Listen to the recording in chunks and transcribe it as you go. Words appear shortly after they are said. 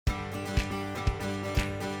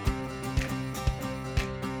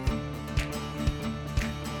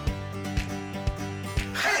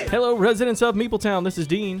Hello, residents of Meepletown. This is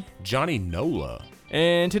Dean. Johnny Nola.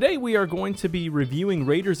 And today we are going to be reviewing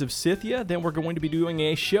Raiders of Scythia. Then we're going to be doing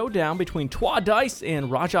a showdown between Twa Dice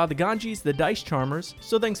and Raja the Ganges, the Dice Charmers.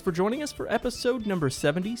 So thanks for joining us for episode number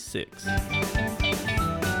 76.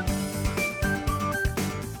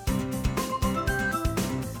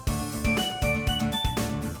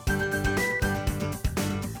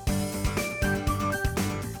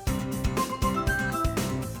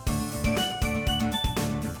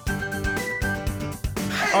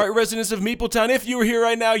 All right, residents of Meepletown, if you were here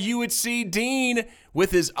right now, you would see Dean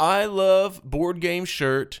with his I Love Board Game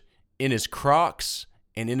shirt in his Crocs,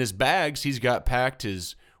 and in his bags, he's got packed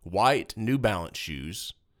his white New Balance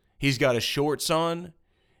shoes. He's got his shorts on.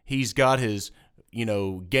 He's got his,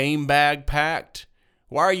 game bag packed.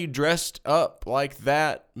 Why are you dressed up like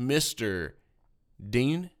that, Mr.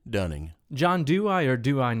 Dean Dunning? John, do I or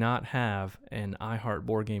do I not have an I Heart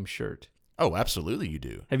Board Game shirt? Oh, absolutely you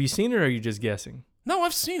do. Have you seen it or are you just guessing? No,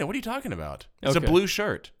 I've seen it. What are you talking about? It's Okay. a blue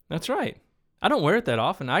shirt. That's right. I don't wear it that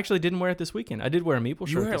often. I actually didn't wear it this weekend. I did wear a Meeple You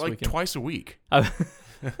shirt wear it this like weekend. twice a week. I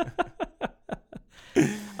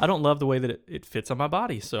don't love the way that it fits on my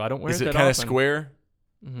body, so I don't wear Is it it that kind of often. square?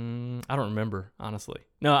 I don't remember, honestly.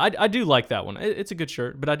 No, I do like that one. It's a good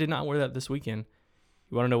shirt, but I did not wear that this weekend.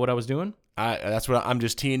 You want to know what I was doing? That's what I'm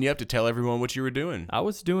just teeing you up to tell everyone what you were doing. I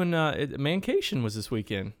was doing, Mancation was this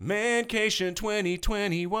weekend. Mancation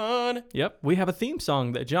 2021. Yep, we have a theme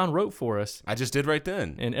song that John wrote for us. I just did right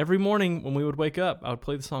then. And every morning when we would wake up, I would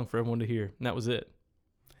play the song for everyone to hear, and that was it.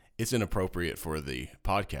 It's inappropriate for the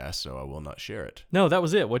podcast, so I will not share it. No, that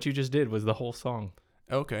was it. What you just did was the whole song.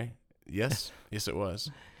 Okay. Yes. Yes, it was.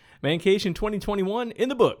 Mancation 2021 in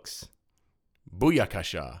the books.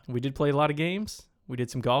 Booyakasha. We did play a lot of games. We did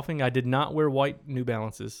some golfing. I did not wear white New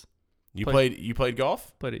Balances. You played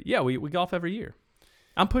golf? But yeah, we golf every year.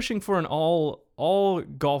 I'm pushing for an all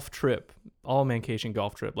golf trip, all Mancation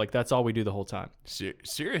golf trip. Like that's all we do the whole time.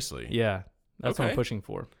 Seriously? Yeah, that's what I'm Okay. pushing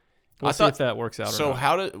for. We'll I see thought- if that works out. So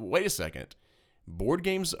or not. wait a second. Board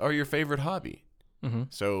games are your favorite hobby. Mm-hmm.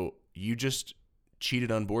 So you just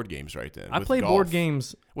cheated on board games right then. I with play golf. board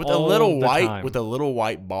games with all a little the white time. with a little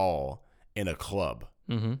white ball and a club.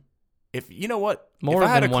 Mm-hmm. If you know what, More if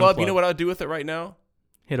I had a than one club, you club. know what I'd do with it right now?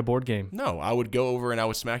 Hit a board game. No, I would go over and I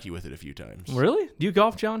would smack you with it a few times. Really? Do you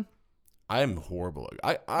golf, John? I am horrible.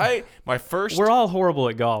 My first We're all horrible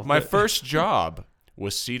at golf. my but- first job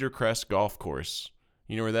was Cedar Crest Golf Course.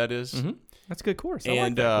 You know where that is? Mhm. That's a good course. I like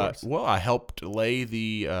And that course. well, I helped lay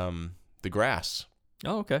the grass.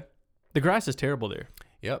 Oh, okay. The grass is terrible there.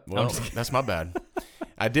 Yep. I'm Well, just kidding. that's my bad.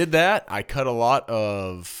 I did that. I cut a lot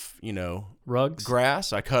of Rugs.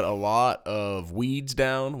 grass. I cut a lot of weeds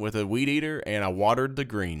down with a weed eater, and I watered the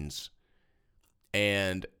greens.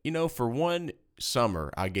 And for one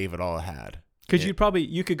summer, I gave it all I had. Because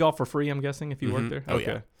you could golf for free, I'm guessing, if you worked there. Oh,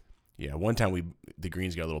 Okay. Yeah, one time the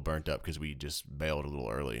greens got a little burnt up because we just bailed a little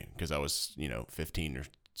early because I was 15 or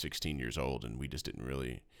 16 years old, and we just didn't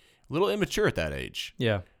really a little immature at that age.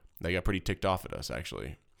 Yeah. They got pretty ticked off at us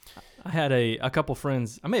actually. I had a couple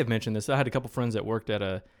friends. I may have mentioned this. I had a couple friends that worked at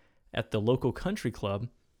the local country club,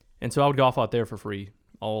 and so I would golf out there for free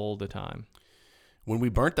all the time. When we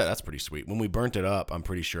burnt that's pretty sweet. When we burnt it up, I'm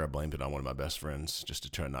pretty sure I blamed it on one of my best friends just to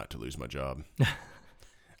try not to lose my job.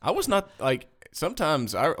 I was not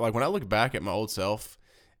sometimes when I look back at my old self,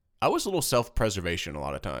 I was a little self-preservation a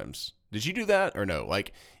lot of times. Did you do that or no?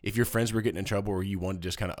 Like if your friends were getting in trouble or you wanted to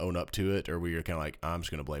just kind of own up to it, or were you kind of like, I'm just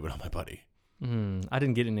going to blame it on my buddy? I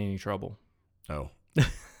didn't get in any trouble. Oh,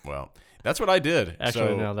 well, that's what I did. Actually,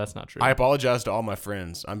 So no, that's not true. I apologize to all my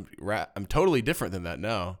friends. I'm totally different than that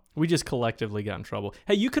now. We just collectively got in trouble.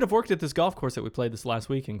 Hey, you could have worked at this golf course that we played this last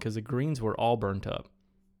weekend because the greens were all burnt up.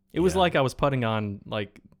 It was Yeah. like I was putting on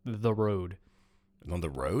like the road. On the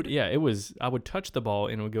road? Yeah, it was. I would touch the ball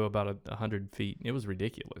and it would go about 100 feet. It was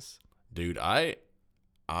ridiculous. Dude,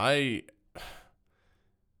 I'm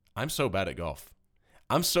so bad at golf.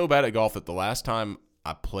 I'm so bad at golf that the last time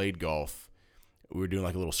I played golf, we were doing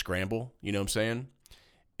like a little scramble, you know what I'm saying?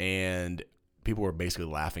 And people were basically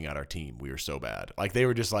laughing at our team. We were so bad. Like they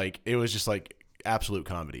were just like, it was just like absolute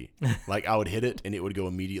comedy. Like I would hit it and it would go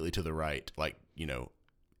immediately to the right, like,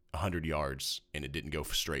 100 yards, and it didn't go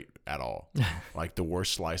straight at all. Like the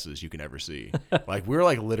worst slices you can ever see. Like we were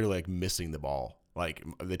like literally like missing the ball. Like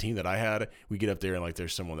the team that I had, we get up there and like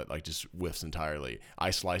there's someone that like just whiffs entirely. I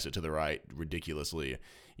slice it to the right ridiculously.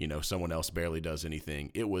 Someone else barely does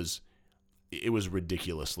anything. It was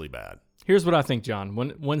ridiculously bad. Here's what I think, John.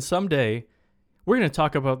 When someday we're going to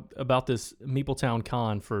talk about this Meepletown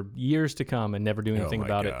Con for years to come and never do anything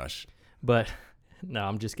about it. Gosh. But no,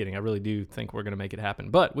 I'm just kidding. I really do think we're going to make it happen.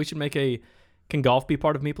 But we should make a Can golf be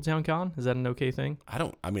part of Meepletown Con? Is that an okay thing?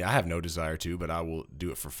 I mean, I have no desire to, but I will do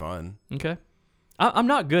it for fun. Okay. I'm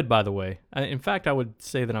not good, by the way. In fact, I would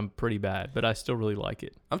say that I'm pretty bad, but I still really like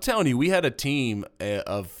it. I'm telling you, we had a team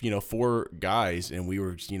of 4 guys, and we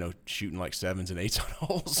were shooting like 7s and 8s on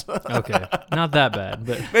holes. Okay, not that bad,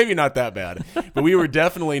 but maybe not that bad, but we were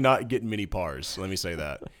definitely not getting many pars. Let me say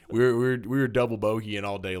that we were double bogeying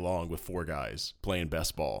all day long with 4 guys playing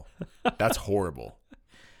best ball. That's horrible.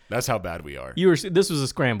 That's how bad we are. This was a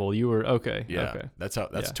scramble. You were okay. Yeah, okay.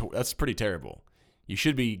 That's pretty terrible. You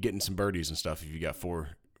should be getting some birdies and stuff if you got 4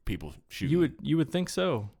 people shooting. You would think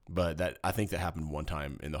so. But I think that happened one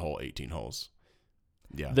time in the whole 18 holes.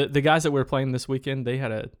 Yeah. The guys that we were playing this weekend, they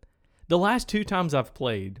had the last 2 times I've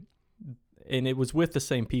played, and it was with the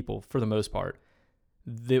same people for the most part.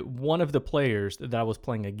 One of the players that I was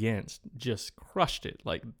playing against just crushed it.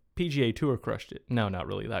 Like PGA Tour crushed it. No, not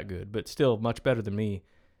really that good, but still much better than me.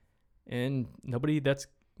 And nobody that's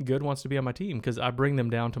good wants to be on my team because I bring them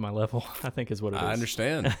down to my level, I think is what it is. I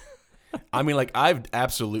understand. I mean, like, I've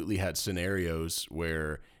absolutely had scenarios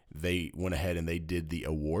where they went ahead and they did the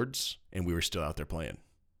awards and we were still out there playing.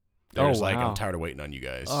 They're just like, I'm tired of waiting on you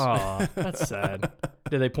guys. Oh, that's sad.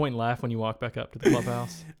 Did they point and laugh when you walk back up to the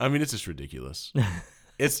clubhouse? I mean, it's just ridiculous.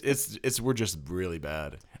 We're just really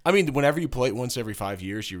bad. I mean, whenever you play it once every 5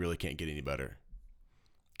 years, you really can't get any better.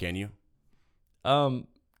 Can you?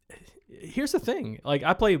 Here's the thing. Like,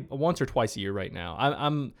 I play once or twice a year right now.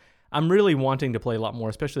 I'm really wanting to play a lot more,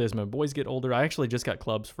 especially as my boys get older. I actually just got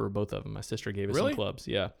clubs for both of them. My sister gave us some clubs.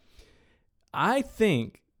 Yeah. I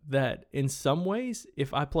think that in some ways,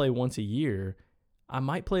 if I play once a year, I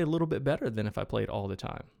might play a little bit better than if I played all the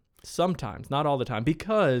time. Sometimes, not all the time,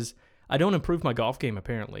 because I don't improve my golf game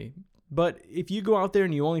apparently. But if you go out there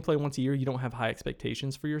and you only play once a year, you don't have high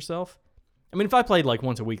expectations for yourself. I mean, if I played like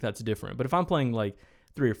once a week, that's different. But if I'm playing like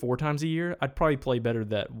 3 or 4 times a year, I'd probably play better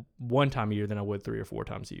that one time a year than I would 3 or 4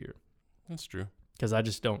 times a year. That's true. Because I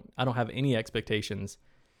don't have any expectations,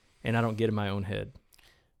 and I don't get in my own head.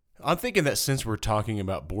 I'm thinking that since we're talking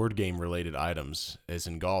about board game related items, as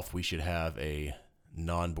in golf, we should have a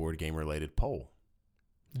non-board game related poll.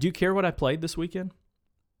 Do you care what I played this weekend?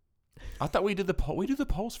 I thought we did the poll. We do the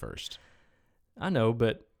polls first. I know,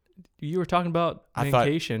 but you were talking about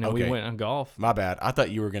vacation and we went on golf. My bad. I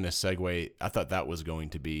thought you were going to segue. I thought that was going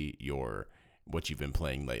to be what you've been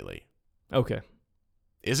playing lately. Okay.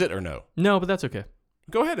 Is it or no? No, but that's okay.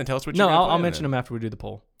 Go ahead and tell us what you're going to play. No, I'll mention them after we do the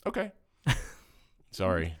poll. Okay.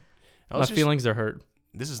 Sorry. My feelings are hurt.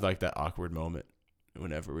 This is like that awkward moment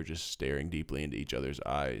whenever we're just staring deeply into each other's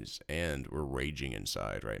eyes and we're raging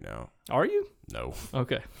inside right now. Are you? No.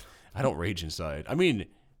 Okay. I don't rage inside. I mean,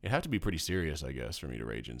 it'd have to be pretty serious, I guess, for me to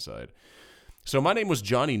rage inside. So my name was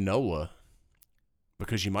Johnny Nola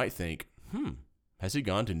because you might think, has he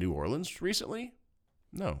gone to New Orleans recently?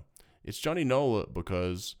 No. It's Johnny Nola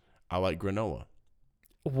because I like granola.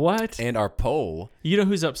 What? And our poll... You know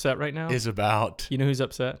who's upset right now? ...is about... You know who's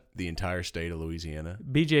upset? The entire state of Louisiana.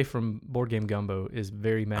 BJ from Board Game Gumbo is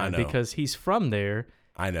very mad because he's from there.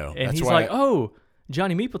 I know. And he's like, oh,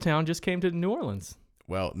 Johnny Meepletown just came to New Orleans.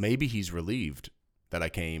 Well, maybe he's relieved that I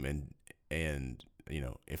came and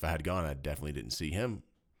if I had gone, I definitely didn't see him.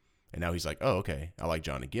 And now he's like, oh, okay, I like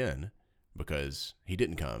John again because he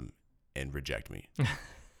didn't come and reject me.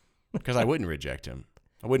 Because I wouldn't reject him.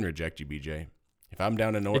 I wouldn't reject you, BJ. If I'm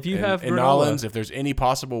down in Nolans, if there's any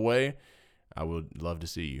possible way, I would love to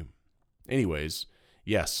see you. Anyways,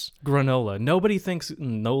 yes. Granola. Nobody thinks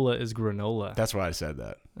Nola is granola. That's why I said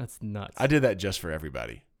that. That's nuts. I did that just for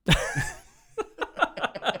everybody.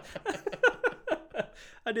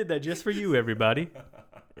 I did that just for you, everybody.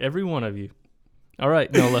 Every one of you. All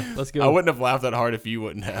right, Nola, let's go. I wouldn't have laughed that hard if you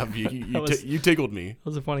wouldn't have. You tickled me. That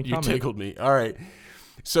was a funny comment. You tickled me. All right.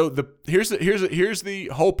 So here's the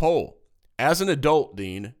whole poll. As an adult,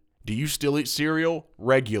 Dean, do you still eat cereal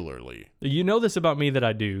regularly? You know this about me that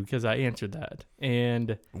I do because I answered that.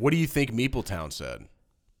 And what do you think Meepletown said?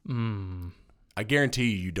 I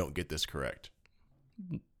guarantee you don't get this correct.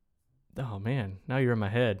 Oh, man. Now you're in my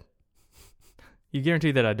head. You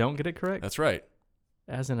guarantee that I don't get it correct? That's right.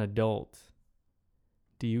 As an adult,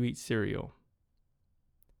 do you eat cereal?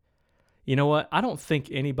 You know what? I don't think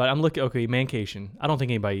anybody... I'm looking... Okay, Mancation. I don't think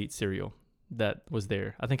anybody eats cereal that was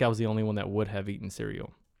there. I think I was the only one that would have eaten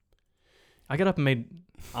cereal. I got up and made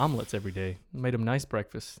omelets every day. Made them nice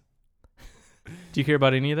breakfast. Do you care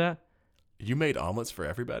about any of that? You made omelets for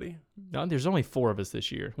everybody? No, there's only 4 of us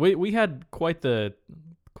this year. We had quite the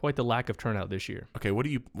lack of turnout this year. Okay, what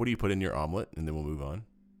do you put in your omelet, and then we'll move on.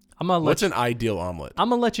 What's an ideal omelet? I'm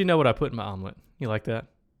gonna let you know what I put in my omelet. You like that?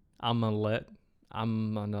 I'm gonna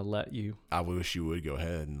I'm going to let you. I wish you would go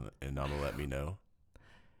ahead and not let me know.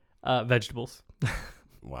 Vegetables.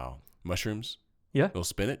 Wow. Mushrooms? Yeah. Little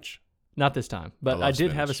spinach? Not this time, but love I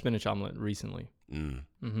did have a spinach. spinach omelet recently.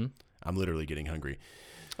 Mm-hmm. I'm literally getting hungry.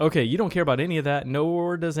 Okay, you don't care about any of that,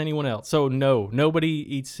 nor does anyone else. So no, nobody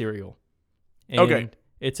eats cereal. And Okay.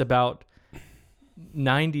 It's about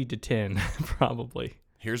 90 to 10, probably.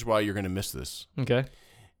 Here's why you're going to miss this. Okay.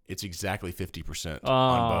 It's exactly 50%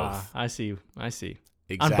 on both. I see.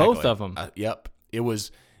 Exactly. On both of them. Yep. It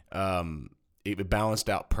was, it balanced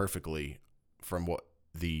out perfectly from what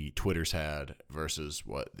the Twitters had versus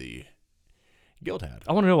what the Guild had.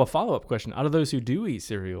 I want to know a follow-up question. Out of those who do eat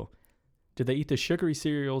cereal, do they eat the sugary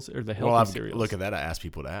cereals or the healthy cereals? Look at that. I asked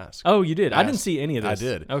people to ask. Oh, you did? I didn't see any of this. I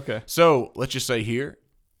did. Okay. So let's just say here,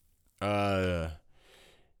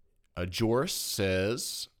 Joris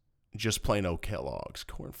says just plain old Kellogg's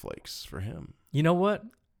cornflakes for him. You know what?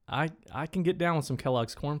 I can get down with some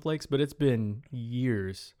Kellogg's cornflakes, but it's been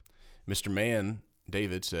years. Mr. Man,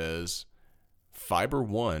 David, says Fiber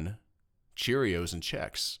One, Cheerios, and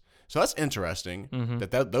Chex. So that's interesting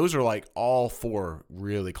that those are like all four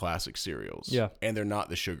really classic cereals. Yeah. And they're not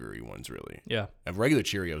the sugary ones, really. Yeah. And regular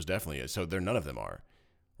Cheerios definitely is. So none of them are,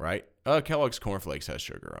 right? Kellogg's Cornflakes has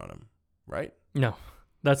sugar on them, right? No,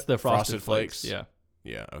 that's the Frosted Flakes? Yeah.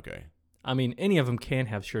 Yeah, okay. I mean, any of them can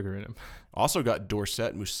have sugar in them. Also got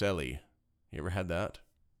Dorset Muesli. You ever had that?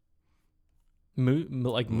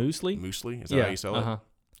 Like muesli? Muesli? Is that how you sell it?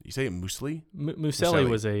 You say it muesli? Muselli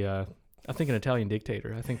was I think an Italian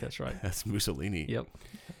dictator. I think that's right. That's Mussolini. Yep.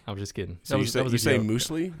 I was just kidding. So you say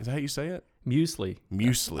muesli? Is that how you say it? Muesli.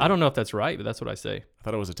 Muesli. I don't know if that's right, but that's what I say. I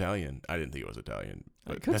thought it was Italian. I didn't think it was Italian.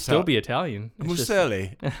 But It could still be Italian.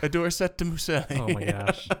 Muselli. A Dorset to Muselli. Oh my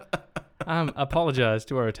gosh. I apologize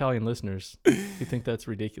to our Italian listeners who think that's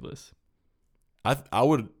ridiculous.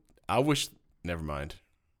 I wish. Never mind.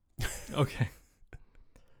 Okay.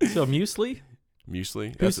 So muesli?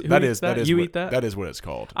 Muesli. That is. You eat that? That is what it's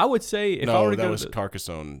called. I would say if I were to that go was to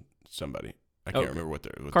Carcassonne somebody. I can't remember what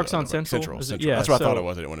they're. Carcassonne Central. Yeah, that's what I thought it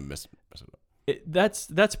was. I didn't want to miss it.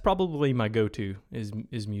 That's probably my go-to is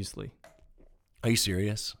muesli. Are you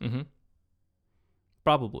serious? Mm-hmm.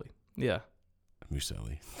 Probably. Yeah.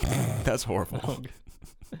 Muselli. That's horrible.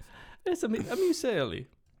 It's a muesli.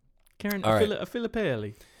 Karen, All right. a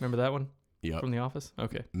Filippelli. Remember that one? Yep. From The Office?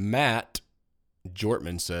 Okay. Matt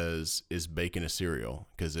Jortman says, is bacon a cereal?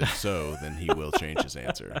 Because if so, then he will change his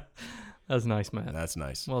answer. That's nice, Matt. That's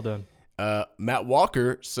nice. Well done. Matt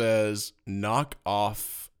Walker says, knock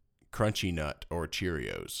off Crunchy Nut or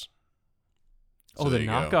Cheerios. So the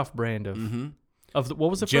knockoff brand of what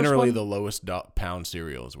was the generally first one? the lowest pound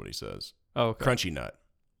cereal is what he says. Oh, okay. Crunchy Nut.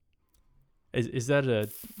 Is that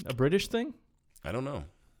a British thing? I don't know.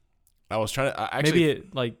 I was trying to maybe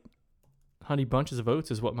like Honey Bunches of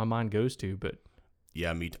Oats is what my mind goes to, but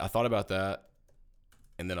yeah, I thought about that,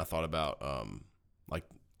 and then I thought about like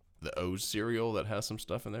the O's cereal that has some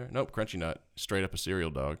stuff in there. Nope, Crunchy Nut, straight up a cereal,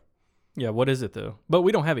 dog. Yeah, what is it though? But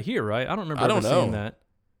we don't have it here, right? I don't remember ever seeing that.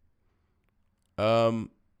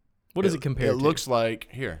 What does it compare to? It looks like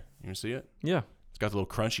here. You can see it. Yeah, it's got the little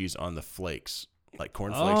crunchies on the flakes, like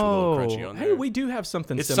corn flakes with a little crunchy on there. Hey, we do have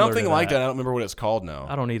something. It's similar something to like that. that. I don't remember what it's called now.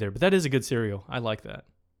 I don't either, but that is a good cereal. I like that.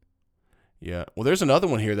 Yeah. Well, there's another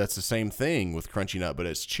one here that's the same thing with Crunchy Nut, but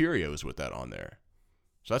it's Cheerios with that on there.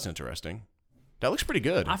 So that's interesting. That looks pretty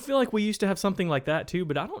good. I feel like we used to have something like that too,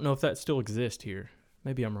 but I don't know if that still exists here.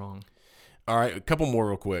 Maybe I'm wrong. All right, a couple more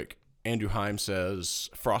real quick. Andrew Heim says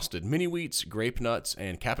Frosted Mini Wheats, Grape Nuts,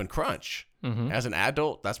 and Cap'n Crunch. As an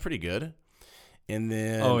adult, that's pretty good. And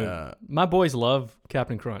then my boys love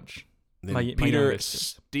Cap'n Crunch. Then my Peter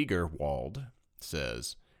youngest. Stegerwald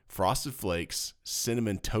says Frosted Flakes,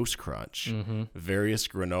 Cinnamon Toast Crunch, various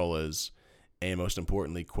granolas, and most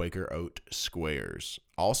importantly, Quaker Oat Squares.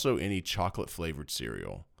 Also, any chocolate-flavored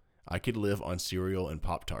cereal. I could live on cereal and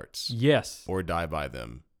Pop-Tarts. Yes. Or die by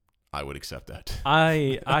them. I would accept that.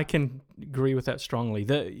 I can agree with that strongly.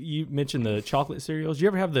 You mentioned the chocolate cereals. You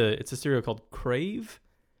ever have it's a cereal called Crave,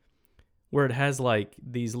 where it has like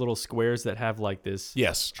these little squares that have like this.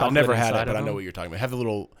 Yes, I've never had it, but I know them? what you're talking about. Have the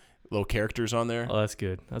little characters on there. Oh, that's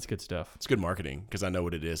good. That's good stuff. It's good marketing because I know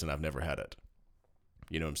what it is and I've never had it.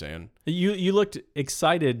 You know what I'm saying? You looked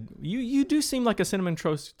excited. You do seem like a Cinnamon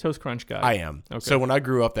Toast Crunch guy. I am. Okay. So when I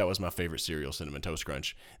grew up, that was my favorite cereal, Cinnamon Toast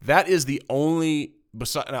Crunch. That is the only.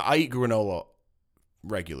 Now, I eat granola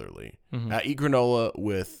regularly. I eat granola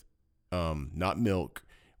with not milk,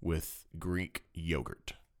 with Greek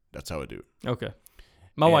yogurt. That's how I do it. Okay.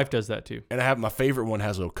 My wife does that too. And I have my favorite one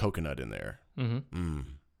has a little coconut in there. Man,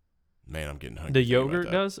 I'm getting hungry. The yogurt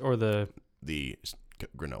does or the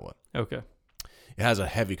granola. Okay. It has a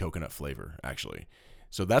heavy coconut flavor, actually.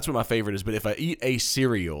 So that's what my favorite is. But if I eat a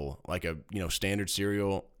cereal, like a standard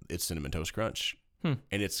cereal, it's Cinnamon Toast Crunch. And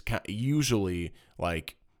it's usually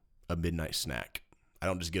like a midnight snack. I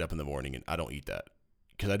don't just get up in the morning and I don't eat that.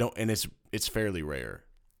 Because I don't, and it's fairly rare.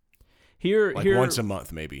 Here, Once a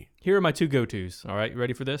month, maybe. Here are my two go-tos. All right, you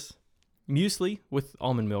ready for this? Muesli with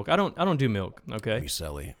almond milk. I don't do milk. Okay.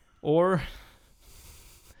 Muesli. Or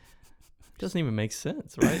it doesn't even make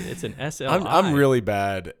sense, right? It's an SLI. I'm really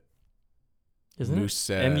bad. Isn't it?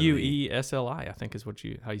 Muesli. Muesli, I think is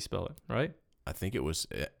how you spell it, right? I think it was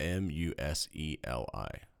Museli.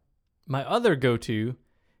 My other go-to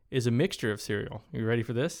is a mixture of cereal. You ready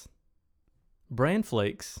for this? Bran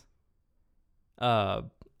Flakes. What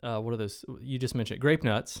are those? You just mentioned Grape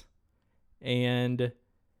Nuts. And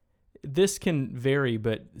this can vary,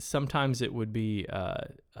 but sometimes it would be,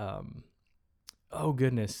 oh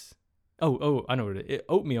goodness. Oh, I know what it is.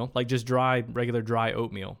 Oatmeal, like just regular dry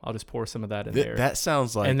oatmeal. I'll just pour some of that in there. That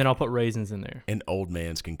sounds like... And then I'll put raisins in there. An old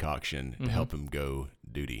man's concoction to help him go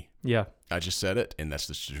duty. Yeah. I just said it, and that's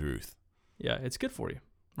the truth. Yeah, it's good for you,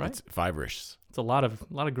 right? It's fibrous. It's a lot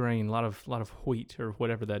of grain, a lot of wheat or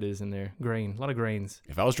whatever that is in there. Grain, a lot of grains.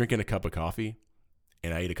 If I was drinking a cup of coffee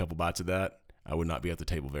and I ate a couple bites of that, I would not be at the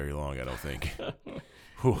table very long, I don't think.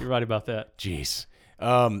 You're right about that. Jeez.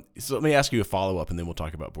 So let me ask you a follow-up, and then we'll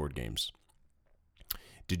talk about board games.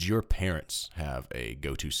 Did your parents have a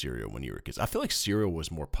go-to cereal when you were kids? I feel like cereal was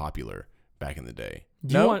more popular back in the day.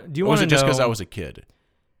 Do you want to know? Was it just because I was a kid?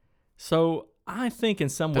 So I think in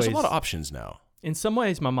some ways... There's a lot of options now. In some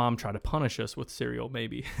ways, my mom tried to punish us with cereal,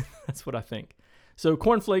 maybe. That's what I think. So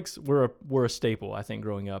cornflakes were a staple, I think,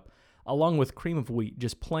 growing up, along with cream of wheat,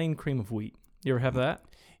 just plain cream of wheat. You ever have that?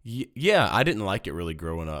 Yeah, I didn't like it really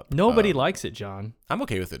growing up. Nobody likes it, John. I'm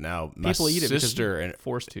okay with it now. People eat it because they're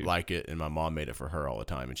forced to like it, and my mom made it for her all the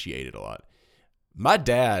time, and she ate it a lot. My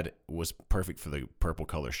dad was perfect for the purple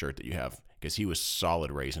color shirt that you have because he was solid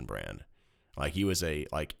Raisin Bran. Like he was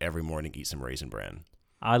every morning eat some Raisin Bran.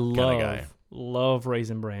 I love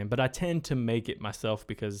Raisin Bran, but I tend to make it myself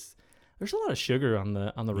because there's a lot of sugar on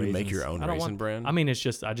the raisins. You make your own Raisin Bran? I mean, I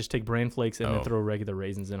just take bran flakes and then throw regular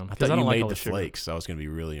raisins in them. I thought I don't you like made all the sugar. flakes. So I was going to be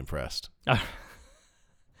really impressed.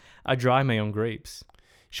 I dry my own grapes.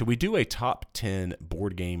 Should we do a top 10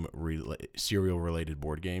 board game cereal related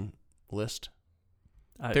board game list?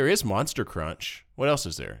 There is Monster Crunch. What else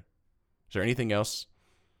is there? Is there anything else?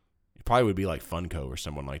 It probably would be like Funko or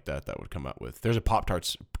someone like that would come out with. There's a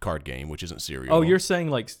Pop-Tarts card game, which isn't cereal. Oh, you're saying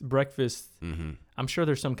like breakfast. Mm-hmm. I'm sure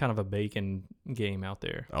there's some kind of a bacon game out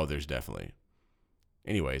there. Oh, there's definitely.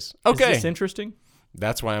 Anyways. Okay. Is this interesting?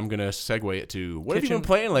 That's why I'm going to segue it to what have you been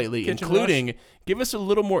playing lately, including Rush? Give us a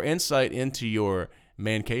little more insight into your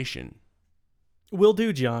mancation. Will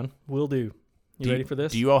do, John. Will do. You ready for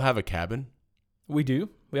this? Do you all have a cabin? We do.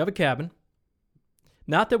 We have a cabin.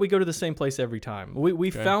 Not that we go to the same place every time.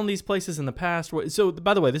 We've found these places in the past. So,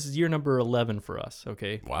 by the way, this is year number 11 for us,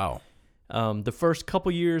 okay? Wow. The first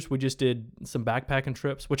couple years, we just did some backpacking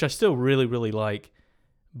trips, which I still really, really like.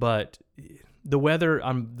 But the weather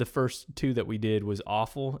on the first two that we did was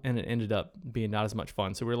awful, and it ended up being not as much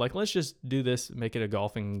fun. So we were like, let's just do this, make it a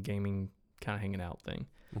golfing, gaming, kind of hanging out thing.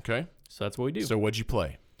 Okay. So that's what we do. So what'd you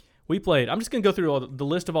play? We played. I'm just going to go through the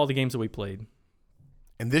list of all the games that we played.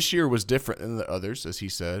 And this year was different than the others, as he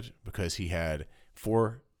said, because he had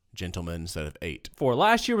 4 gentlemen instead of 8. 4.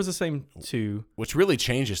 Last year was the same 2. Which really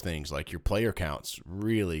changes things. Like your player counts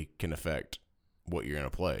really can affect what you're going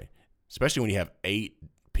to play. Especially when you have 8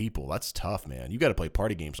 people. That's tough, man. You got to play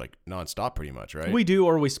party games like nonstop pretty much, right? We do,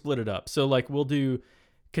 or we split it up. So like we'll do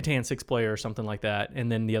Catan 6-player or something like that,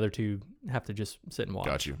 and then the other 2 have to just sit and watch.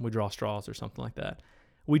 Got you. We draw straws or something like that.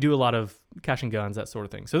 We do a lot of cash and guns, that sort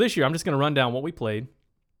of thing. So this year, I'm just going to run down what we played.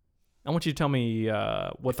 I want you to tell me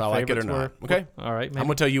what if I like it or not. were. Okay. All right. Maybe. I'm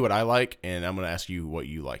going to tell you what I like, and I'm going to ask you what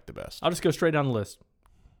you like the best. I'll just go straight down the list.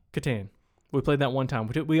 Catan. We played that one time.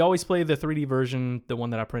 We always play the 3D version, the one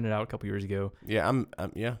that I printed out a couple years ago. Yeah, I'm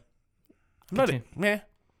not meh.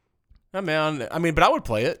 I mean, but I would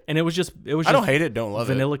play it. And it was just I don't hate it, don't love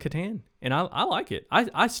vanilla Catan. And I like it.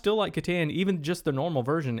 I still like Catan, even just the normal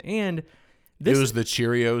version. And it was the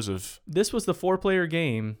Cheerios of... This was the 4-player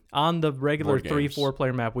game on the regular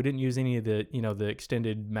 3-4-player map. We didn't use any of the, the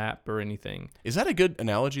extended map or anything. Is that a good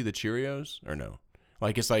analogy, the Cheerios, or no?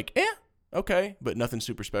 Like, it's like, okay, but nothing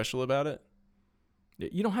super special about it?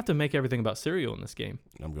 You don't have to make everything about cereal in this game.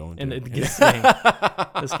 I'm going to. In this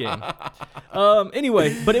game.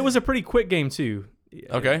 Anyway, but it was a pretty quick game, too.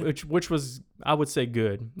 Okay. Which was, I would say,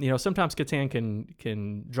 good. Sometimes Catan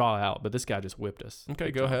can draw out, but this guy just whipped us. Okay,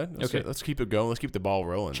 go ahead. Let's keep it going. Let's keep the ball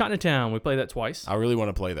rolling. Chinatown, we played that twice. I really want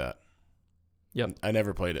to play that. Yep. I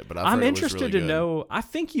never played it, but I'm heard interested it was really to good. know. I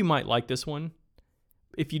think you might like this one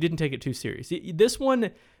if you didn't take it too serious. This one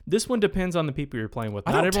depends on the people you're playing with.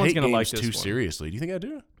 I Not don't everyone's take going to like games this too one. seriously. Do you think I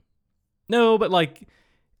do? No, but like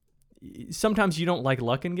sometimes you don't like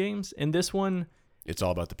luck in games, and this one, It's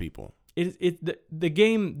all about the people. the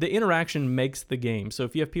game, the interaction makes the game. So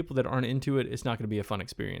if you have people that aren't into it, it's not going to be a fun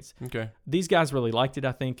experience. Okay. These guys really liked it,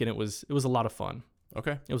 I think, and it was a lot of fun.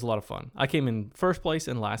 Okay. It was a lot of fun. I came in first place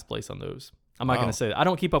and last place on those. I'm not Wow. going to say that. I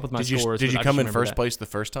don't keep up with my scores. Did but you I come just in remember first that. place the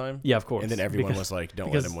first time? Yeah, of course. And then everyone Because- was like, "Don't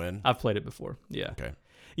let because him win." I've played it before. Yeah. Okay.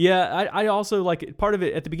 Yeah, I also like part of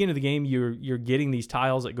it at the beginning of the game. You're getting these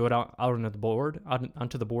tiles that go out onto the board,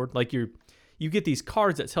 onto the board. Like you get these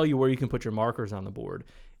cards that tell you where you can put your markers on the board.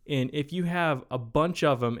 And if you have a bunch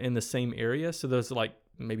of them in the same area, so there's like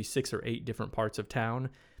maybe 6 or 8 different parts of town,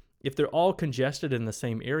 if they're all congested in the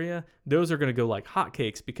same area, those are going to go like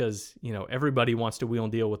hotcakes because, everybody wants to wheel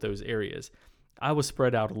and deal with those areas. I was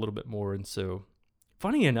spread out a little bit more. And so,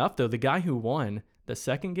 funny enough, though, the guy who won the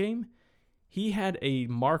second game, he had a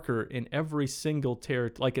marker in every single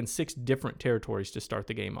like in 6 different territories to start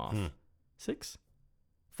the game off. 6?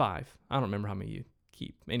 5. I don't remember how many you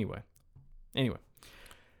keep. Anyway.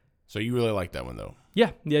 So you really like that one though?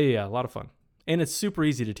 Yeah. A lot of fun. And it's super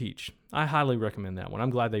easy to teach. I highly recommend that one. I'm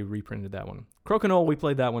glad they reprinted that one. Crokinole, we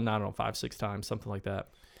played that one, I don't know, 5-6 times, something like that.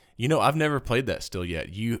 I've never played that still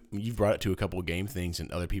yet. You've brought it to a couple of game things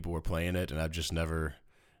and other people were playing it, and I've just never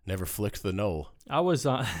flicked the knoll. I was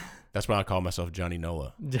That's why I call myself Johnny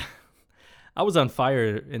Nola. I was on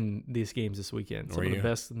fire in these games this weekend. Some Were of the you?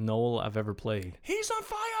 best Knoll I've ever played. He's on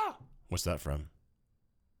fire. What's that from?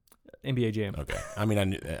 NBA Jam. Okay. I mean, I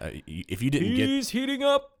knew, if you didn't He's heating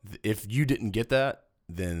up. if you didn't get that,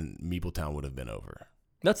 then Meepletown would have been over.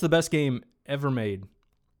 That's the best game ever made.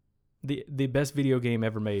 The best video game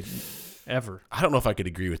ever made. Ever. I don't know if I could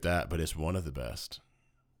agree with that, but it's one of the best.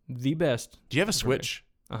 The best. Do you have a Switch?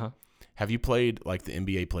 Uh-huh. Have you played like the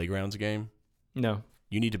NBA Playgrounds game? No.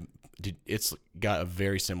 You need to. It's got a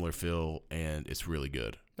very similar feel, and it's really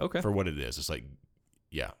good Okay. for what it is. It's like,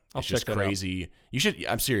 yeah, I'll it's just check that out. crazy. You should.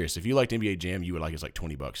 I'm serious. If you liked NBA Jam, you would like it's like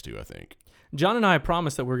 $20 too. I think. John and I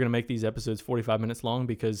promised that we're going to make these episodes 45 minutes long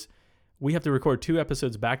because we have to record 2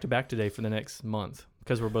 episodes back to back today for the next month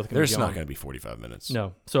because we're both going to be There's gone. not going to be 45 minutes.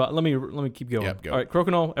 No. So let me keep going. Yep, go. All right,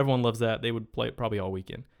 Crokinole, everyone loves that. They would play it probably all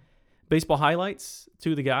weekend. Baseball highlights,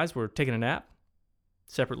 2 of the guys were taking a nap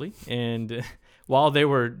separately, and while they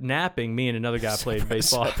were napping, me and another guy played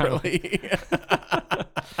baseball. Separately.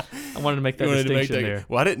 I wanted to make that You wanted to make distinction there.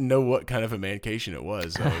 Well, I didn't know what kind of a mancation it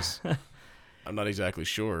was. I'm not exactly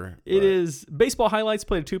sure. It but, is baseball highlights.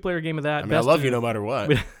 Played a 2-player game of that. I mean, I love you no matter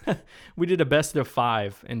what. We did a best of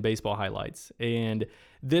 5 in baseball highlights, and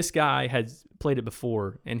this guy had played it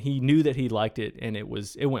before, and he knew that he liked it, and it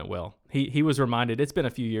went well. He was reminded. It's been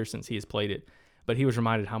a few years since he has played it, but he was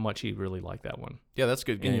reminded how much he really liked that one. Yeah, that's a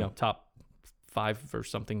good game. And, top 5 or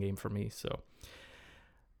something game for me. So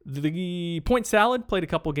the Point Salad, played a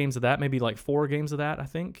couple games of that, maybe like 4 games of that, I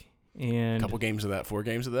think, and Couple games of that, 4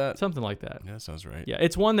 games of that. something like that. Yeah, that sounds right. Yeah,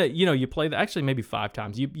 it's one that, you play actually maybe 5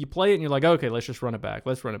 times. You play it and you're like, okay, let's just run it back.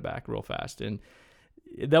 Let's run it back real fast. And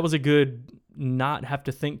that was a good not have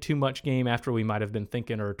to think too much game after we might have been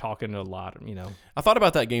thinking or talking a lot, I thought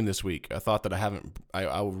about that game this week. I thought that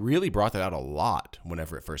I really brought that out a lot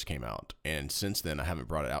whenever it first came out. And since then, I haven't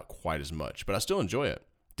brought it out quite as much, but I still enjoy it.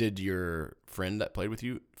 Did your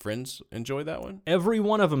friends enjoy that one? Every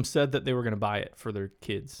one of them said that they were going to buy it for their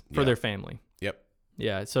kids, for Yeah. their family. Yep.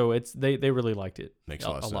 Yeah, so they really liked it. Makes a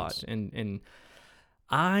lot of lot. sense. And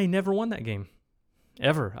I never won that game.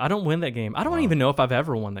 Ever. I don't win that game. I don't Wow. even know if I've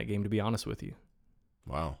ever won that game, to be honest with you.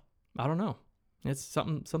 Wow. I don't know. It's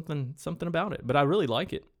something about it, but I really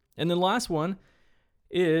like it. And then the last one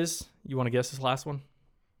is, you want to guess this last one?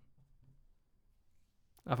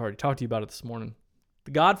 I've already talked to you about it this morning.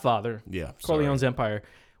 The Godfather, Yeah. Corleone's Empire.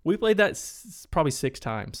 We played that probably 6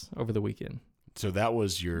 times over the weekend. So that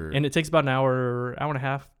was your. And it takes about an hour and a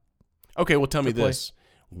half. Okay, well, tell me play. this.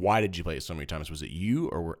 Why did you play it so many times? Was it you,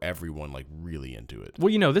 or were everyone like really into it?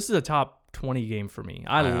 Well, this is a top 20 game for me.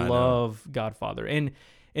 I know. love Godfather. And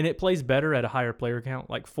it plays better at a higher player count,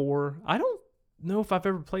 like 4. I don't know if I've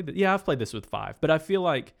ever played that. Yeah, I've played this with 5, but I feel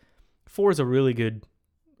like 4 is a really good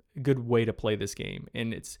way to play this game.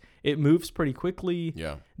 And it moves pretty quickly.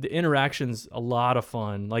 Yeah. The interaction's a lot of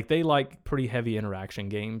fun. Like, they like pretty heavy interaction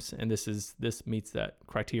games, and this meets that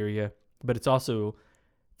criteria. But it's also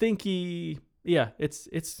thinky. Yeah, it's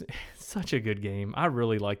such a good game. I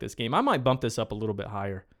really like this game. I might bump this up a little bit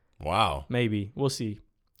higher. Wow. Maybe. We'll see.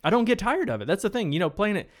 I don't get tired of it. That's the thing.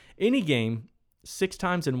 Playing it any game 6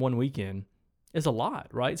 times in one weekend, is a lot,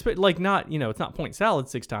 right? It's like not, it's not point salad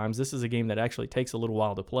 6 times. This is a game that actually takes a little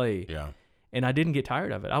while to play. Yeah. And I didn't get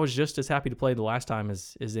tired of it. I was just as happy to play the last time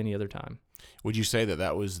as any other time. Would you say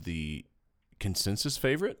that was the consensus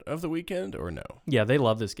favorite of the weekend or no? Yeah, they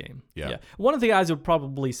love this game. Yeah. One of the guys would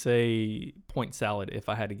probably say point salad if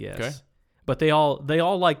I had to guess. Okay. But they all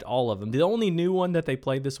liked all of them. The only new one that they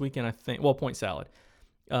played this weekend, I think, point salad.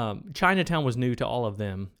 Chinatown was new to all of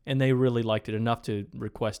them, and they really liked it enough to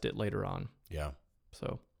request it later on. Yeah.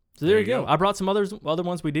 So there you go. I brought some other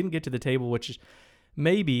ones we didn't get to the table, which is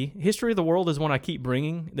maybe History of the World is one I keep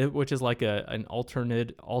bringing, which is like an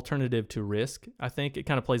alternative to Risk. I think it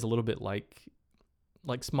kind of plays a little bit like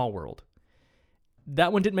Small World.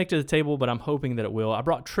 That one didn't make it to the table, but I'm hoping that it will. I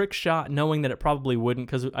brought Trick Shot, knowing that it probably wouldn't,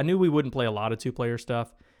 because I knew we wouldn't play a lot of 2-player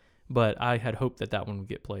stuff, but I had hoped that one would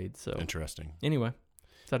get played. So interesting. Anyway,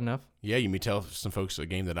 is that enough? Yeah, you may tell some folks a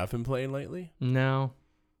game that I've been playing lately? No.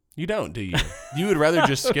 You don't, do you? You would rather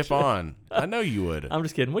just skip on. I know you would. I'm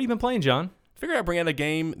just kidding. What have you been playing, John? Figure I'd bring out a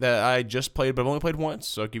game that I just played, but I've only played once,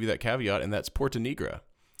 so I'll give you that caveat, and that's Porta Nigra.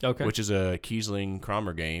 Okay. Which is a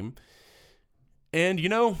Kiesling-Kramer game. And,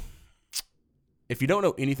 if you don't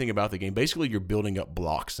know anything about the game, basically you're building up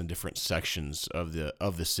blocks in different sections of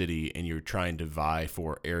the city, and you're trying to vie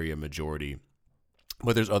for area majority.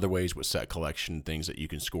 But there's other ways with set collection, things that you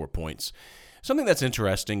can score points. Something that's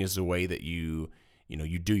interesting is the way that you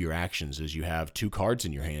do your actions. Is you have 2 cards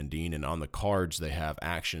in your hand, Dean, and on the cards they have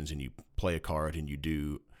actions, and you play a card and you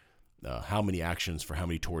do how many actions for how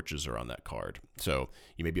many torches are on that card. So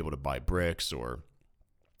you may be able to buy bricks or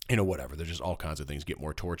whatever. There's just all kinds of things. Get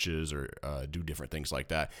more torches or do different things like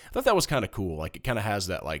that. I thought that was kind of cool. Like, it kind of has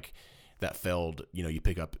that, like, that failed, you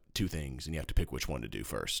pick up 2 things and you have to pick which one to do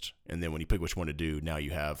first. And then when you pick which one to do, now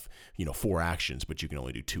you have, 4 actions, but you can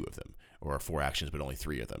only do 2 of them, or 4 actions, but only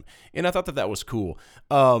 3 of them. And I thought that was cool.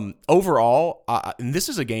 Overall, and this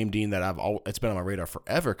is a game, Dean, that it's been on my radar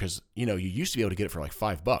forever, because, you used to be able to get it for like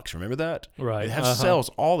 $5. Remember that? Right. It has sales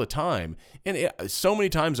all the time. And so many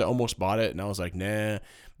times I almost bought it and I was like, nah.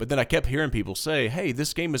 But then I kept hearing people say, hey,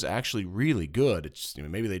 this game is actually really good. It's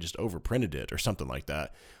maybe they just overprinted it or something like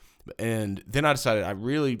that. And then I decided I've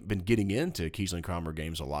really been getting into Kiesling-Kramer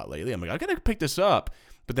games a lot lately. I'm like, I got to pick this up.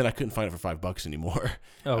 But then I couldn't find it for $5 anymore.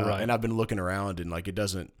 Oh, right. And I've been looking around, and like, it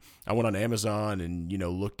doesn't. I went on Amazon and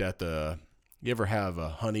looked at you ever have a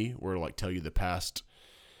Honey where it'll like tell you the past?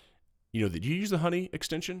 Did you use the Honey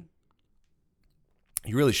extension?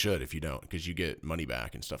 You really should if you don't, because you get money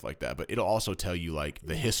back and stuff like that. But it'll also tell you like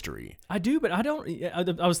the history. I do, but I don't.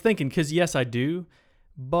 I was thinking, because yes, I do,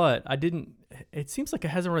 but I didn't. It seems like it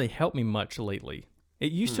hasn't really helped me much lately.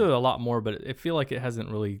 It used to a lot more, but I feel like it hasn't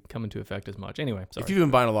really come into effect as much. Anyway, sorry. If you've been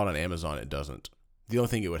buying a lot on Amazon, it doesn't. The only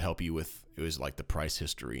thing it would help you with was like the price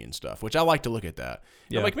history and stuff, which I like to look at that.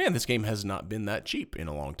 Yeah. I'm like, man, this game has not been that cheap in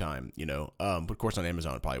a long time, But of course on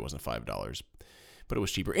Amazon it probably wasn't $5, but it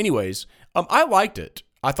was cheaper. Anyways, I liked it.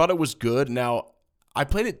 I thought it was good. Now, I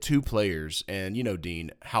played it 2 players, and Dean,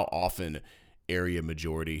 how often area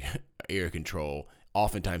control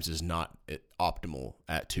oftentimes is not optimal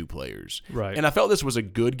at 2 players. Right. And I felt this was a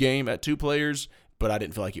good game at 2 players, but I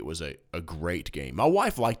didn't feel like it was a great game. My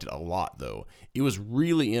wife liked it a lot, though. It was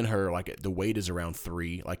really in her, like, the weight is around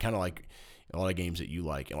 3, like kind of like a lot of games that you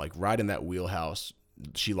like, and like right in that wheelhouse.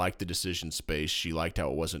 She liked the decision space. She liked how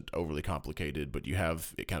it wasn't overly complicated, but you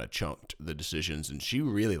have it kind of chunked the decisions, and she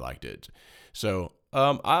really liked it. So,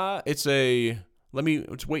 it's wait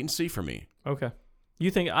and see for me. Okay. You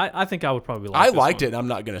think I think I would probably like this liked one. it, and I'm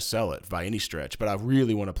not going to sell it by any stretch, but I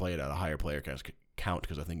really want to play it at a higher player count,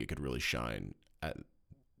 because I think it could really shine at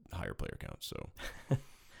higher player count. So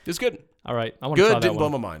it's good. All right. I want to try that Didn't blow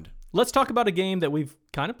one. my mind. Let's talk about a game that we've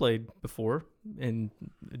kind of played before in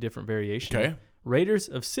a different variation. Okay. Raiders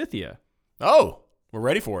of Scythia. Oh, we're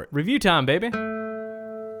ready for it. Review time, baby.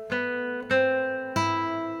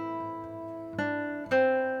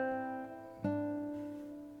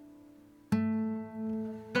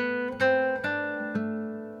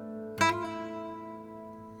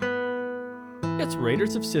 It's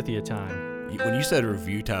Raiders of Scythia time. When you said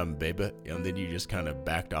review time, baby, and then you just kind of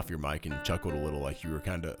backed off your mic and chuckled a little, like you were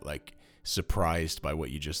kind of like surprised by what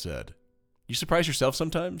you just said. You surprise yourself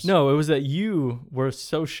sometimes? No, it was that you were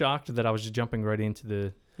so shocked that I was just jumping right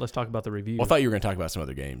into let's talk about the review. Well, I thought you were going to talk about some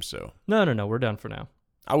other games, so. No, we're done for now.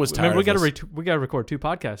 I was tired. Remember, we got to record 2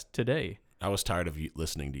 podcasts today. I was tired of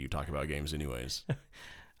listening to you talk about games anyways.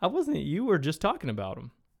 I wasn't. You were just talking about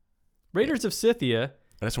them. Raiders of Scythia.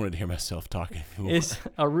 I just wanted to hear myself talking. Is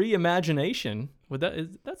a reimagination.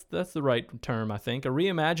 That's the right term, I think. A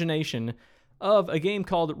reimagination of a game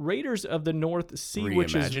called Raiders of the North Sea,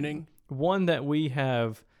 which is one that we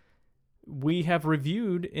have we have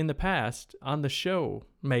reviewed in the past on the show,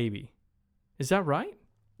 maybe. Is that right?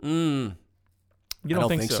 You don't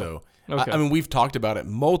think so. Okay. I mean, we've talked about it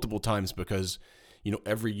multiple times because,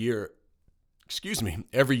 every year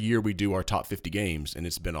we do our top 50 games, and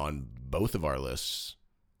it's been on both of our lists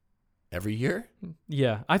every year.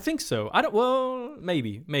 Yeah, I think so.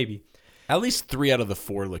 Maybe. At least 3 out of the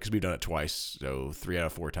 4, because we've done it twice, so 3 out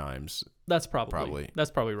of 4 times. That's probably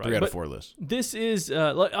right. 3 out of 4 lists. This is,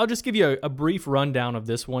 I'll just give you a brief rundown of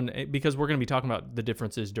this one because we're going to be talking about the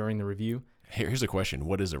differences during the review. Here's a question.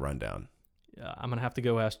 What is a rundown? I'm going to have to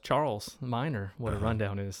go ask Charles Miner what a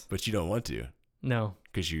rundown is. But you don't want to. No.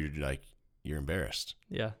 Because you're embarrassed.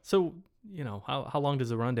 Yeah. So, how long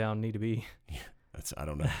does a rundown need to be? I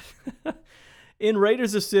don't know. In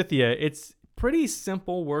Raiders of Scythia, it's pretty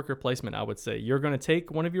simple worker placement, I would say. You're going to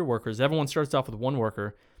take one of your workers. Everyone starts off with one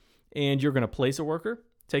worker, and you're going to place a worker,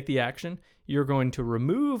 take the action. You're going to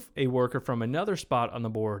remove a worker from another spot on the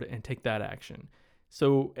board and take that action.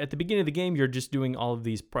 So at the beginning of the game, you're just doing all of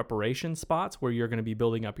these preparation spots where you're going to be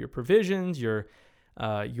building up your provisions, your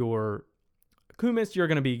Kumis. You're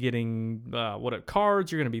going to be getting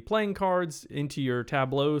cards. You're going to be playing cards into your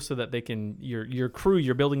tableau so that they can your crew.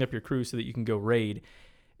 You're building up your crew so that you can go raid.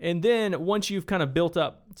 And then once you've kind of built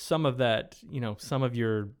up some of that, some of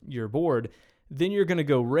your board, then you're going to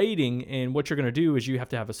go raiding. And what you're going to do is you have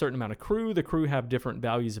to have a certain amount of crew. The crew have different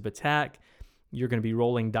values of attack. You're going to be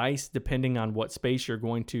rolling dice depending on what space you're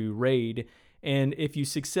going to raid. And if you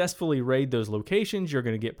successfully raid those locations, you're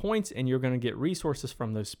going to get points and you're going to get resources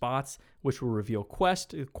from those spots, which will reveal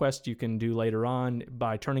quest. Quest you can do later on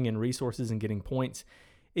by turning in resources and getting points.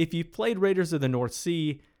 If you've played Raiders of the North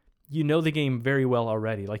Sea, you know the game very well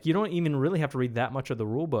already. Like, you don't even really have to read that much of the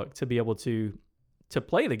rule book to be able to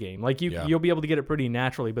play the game. Like, you'll be able to get it pretty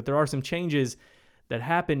naturally, but there are some changes that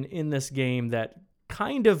happen in this game that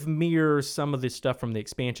kind of mirror some of the stuff from the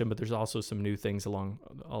expansion, but there's also some new things along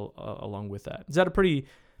with that. Is that a pretty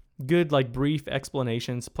good, brief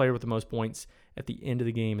explanations? Player with the most points at the end of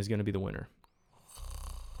the game is going to be the winner.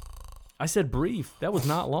 I said brief. That was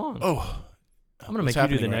not long. Oh, I'm going to make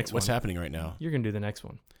you do the next one. What's happening right now? You're going to do the next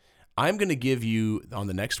one. I'm going to give you, on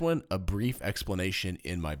the next one, a brief explanation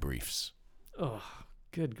in my briefs. Oh,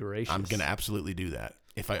 good gracious. I'm going to absolutely do that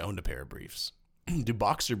if I owned a pair of briefs. Do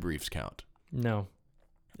boxer briefs count? No.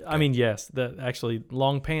 Okay. I mean, yes. Actually,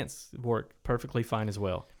 long pants work perfectly fine as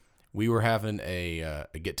well. We were having a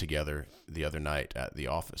get-together the other night at the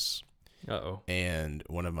office. Uh-oh. And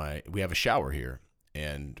we have a shower here,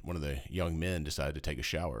 and one of the young men decided to take a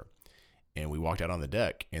shower. And we walked out on the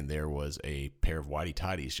deck, and there was a pair of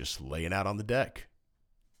whitey-tighties just laying out on the deck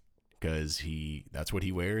because that's what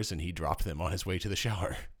he wears, and he dropped them on his way to the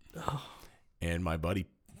shower. Oh. And my buddy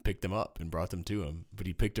picked them up and brought them to him, but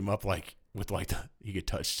he picked them up he could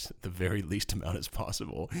touch the very least amount as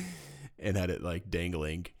possible, and had it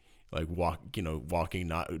dangling, walking,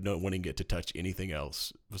 not wanting it to touch anything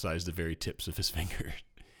else besides the very tips of his fingers.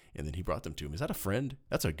 And then he brought them to him. Is that a friend?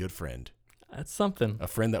 That's a good friend. That's something. A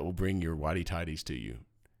friend that will bring your whitey-tighties to you.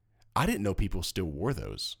 I didn't know people still wore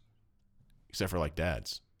those, except for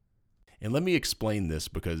dads. And let me explain this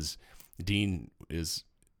because Dean is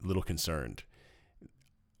a little concerned.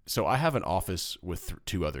 So I have an office with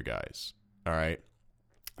 2 other guys, all right?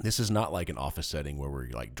 This is not like an office setting where we're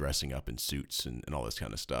dressing up in suits and all this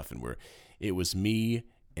kind of stuff. And it was me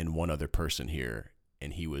and one other person here,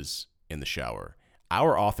 and he was in the shower.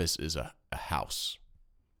 Our office is a house.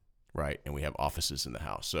 Right, and we have offices in the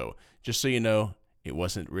house. So just so you know, it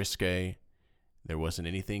wasn't risque. There wasn't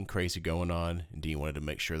anything crazy going on. And Dean wanted to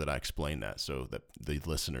make sure that I explained that so that the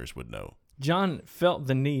listeners would know. John felt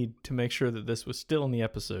the need to make sure that this was still in the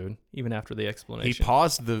episode, even after the explanation. He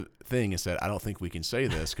paused the thing and said, I don't think we can say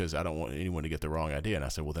this because I don't want anyone to get the wrong idea. And I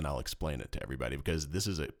said, well, then I'll explain it to everybody because this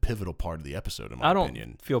is a pivotal part of the episode, in my opinion. I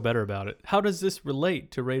don't feel better about it. How does this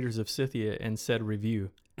relate to Raiders of Scythia and said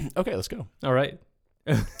review? Okay, let's go. All right.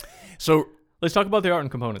 So let's talk about the art and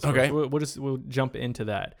components. Okay, we'll jump into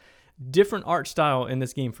that. Different art style in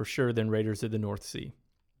this game for sure than Raiders of the North Sea,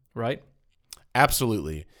 right?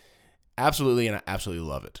 Absolutely, and I absolutely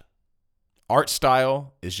love it. Art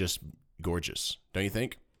style is just gorgeous, don't you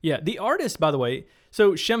think? Yeah, the artist, by the way.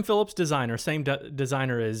 So Shem Phillips, designer, same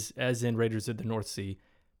designer as in Raiders of the North Sea,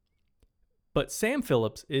 but Sam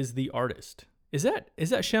Phillips is the artist. Is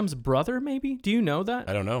that Shem's brother? Maybe? Do you know that?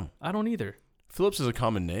 I don't know. I don't either. Phillips is a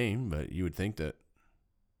common name, but you would think that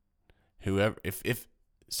whoever, if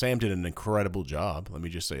Sam did an incredible job, let me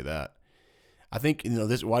just say that. I think,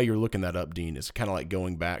 this, while you're looking that up, Dean, it's kind of like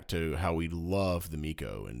going back to how we love the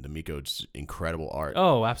Miko and the Miko's incredible art.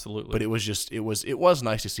 Oh, absolutely. But it was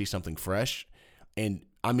nice to see something fresh. And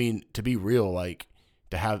I mean, to be real, like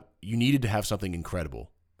you needed to have something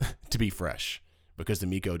incredible to be fresh because the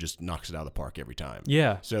Miko just knocks it out of the park every time.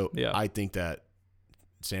 Yeah. So yeah. I think that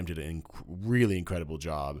Sam did a really incredible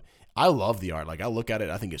job. I love the art. Like, I look at it,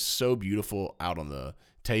 I think it's so beautiful out on the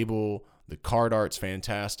table. The card art's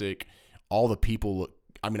fantastic. All the people look,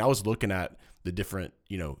 I mean, I was looking at the different,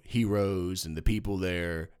 heroes and the people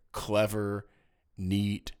there, clever,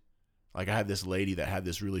 neat. Like, I had this lady that had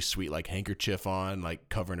this really sweet, like, handkerchief on, like,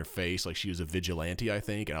 covering her face, like she was a vigilante, I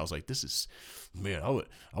think. And I was like, this is, man, I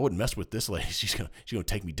wouldn't mess with this lady. She's gonna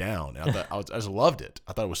take me down. And I just loved it.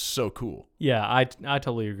 I thought it was so cool. Yeah, I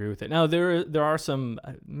totally agree with it. Now, there are some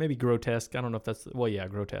maybe grotesque. I don't know if that's,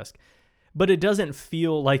 grotesque. But it doesn't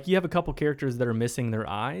feel like you have a couple characters that are missing their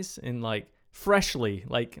eyes and, like, fresh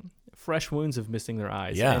wounds of missing their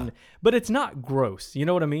eyes. Yeah. But it's not gross. You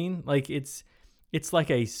know what I mean? Like, it's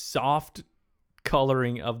like a soft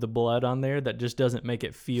coloring of the blood on there that just doesn't make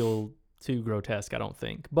it feel too grotesque, I don't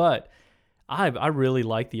think. But I really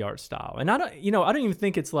like the art style. And I don't even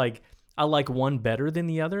think it's like I like one better than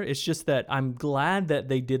the other. It's just that I'm glad that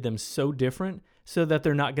they did them so different so that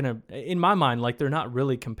they're not going to, in my mind, like, they're not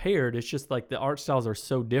really compared. It's just like the art styles are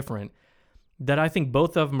so different that I think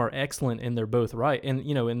both of them are excellent and they're both right. And,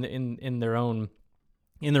 in their own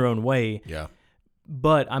way. Yeah.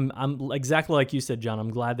 But I'm exactly like you said, John.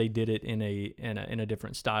 I'm glad they did it in a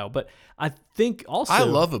different style. But I think also I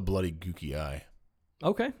love a bloody gooky eye.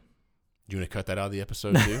 Okay. Do you want to cut that out of the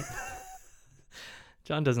episode too?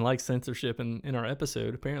 John doesn't like censorship in our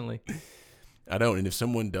episode, apparently. I don't. And if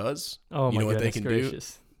someone does, you know what they can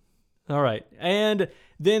gracious. Do? All right. And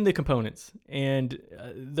then the components. And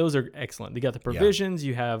those are excellent. They got the provisions. Yeah.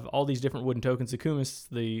 You have all these different wooden tokens. The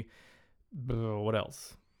Kumis, what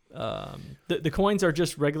else? The coins are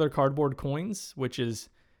just regular cardboard coins, which is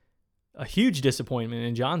a huge disappointment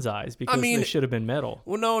in John's eyes because they should have been metal.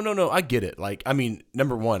 Well, no. I get it. Like, I mean,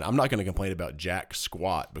 number one, I'm not going to complain about jack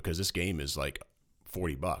squat because this game is like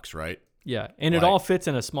 $40, right? Yeah, and it all fits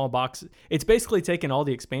in a small box. It's basically taken all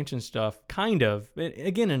the expansion stuff, kind of,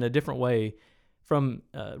 again, in a different way, from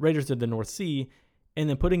Raiders of the North Sea, and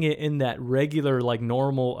then putting it in that regular, like,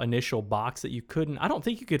 normal initial box that I don't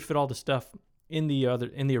think you could fit all the stuff in the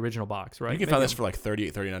original box, right? You can find this for like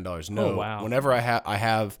 $38, $39. No, oh, wow. Whenever I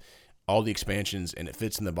have all the expansions and it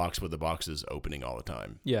fits in the box, but the box is opening all the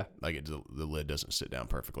time. Yeah, like the lid doesn't sit down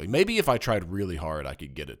perfectly. Maybe if I tried really hard, I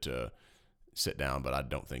could get it to sit down, but I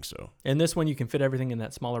don't think so. And this one, you can fit everything in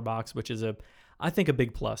that smaller box, which is I think a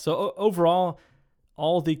big plus. So overall,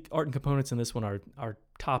 all the art and components in this one are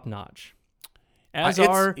top notch. As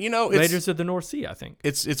are Raiders of the North Sea, I think.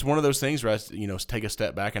 It's one of those things where I take a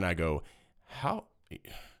step back and I go, how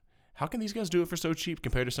can these guys do it for so cheap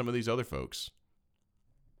compared to some of these other folks?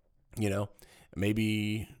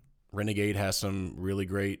 Maybe Renegade has some really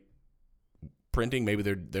great printing. Maybe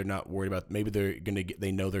they're not worried about. Maybe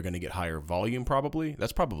they know they're gonna get higher volume. Probably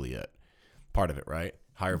that's probably it. Part of it, right?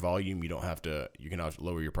 Higher volume. You don't have to. You can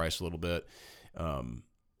lower your price a little bit. And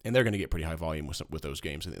they're gonna get pretty high volume with those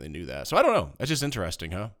games. I think they knew that. So I don't know. That's just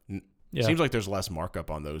interesting, huh? Yeah. Seems like there's less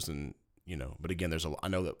markup on those than But again, I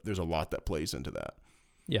know that there's a lot that plays into that.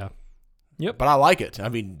 Yeah. Yep. But I like it. I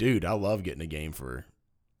mean, dude, I love getting a game for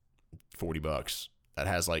 $40 that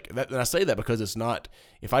has like that. And I say that because it's not.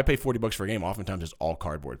 If I pay $40 for a game, oftentimes it's all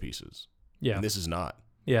cardboard pieces. Yeah. And this is not.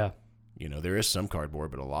 Yeah. There is some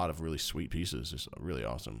cardboard, but a lot of really sweet pieces. It's really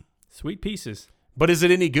awesome. Sweet pieces. But is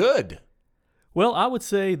it any good? Well, I would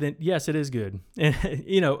say that, yes, it is good. And,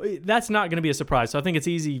 that's not going to be a surprise. So I think it's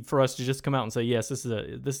easy for us to just come out and say, yes, this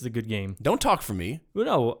is a good game. Don't talk for me. Well,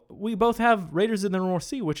 no, we both have Raiders of the North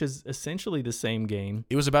Sea, which is essentially the same game.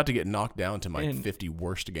 It was about to get knocked down to my 50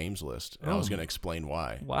 worst games list. And I was going to explain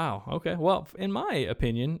why. Wow. Okay. Well, in my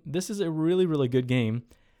opinion, this is a really, really good game,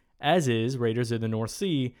 as is Raiders of the North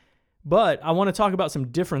Sea. But I want to talk about some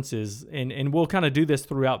differences, and we'll kind of do this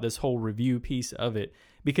throughout this whole review piece of it,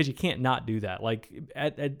 because you can't not do that. Like,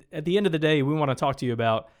 at the end of the day, we want to talk to you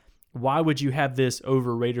about why would you have this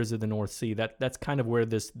over Raiders of the North Sea. That's kind of where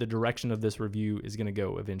the direction of this review is going to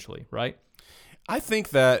go eventually, right? I think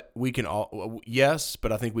that we can yes,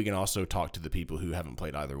 but I think we can also talk to the people who haven't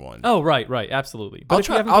played either one. Oh, right, absolutely. But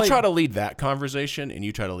I'll try to lead that conversation, and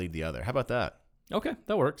you try to lead the other. How about that? Okay,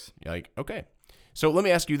 that works. Okay. So let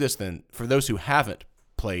me ask you this then. For those who haven't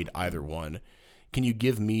played either one, can you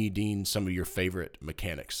give me, Dean, some of your favorite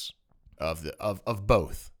mechanics of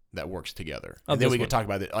both that works together? And then we can talk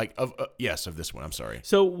about it, of this one. I'm sorry.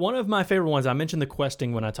 So one of my favorite ones, I mentioned the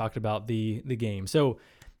questing when I talked about the game. So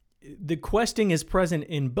the questing is present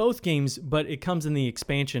in both games, but it comes in the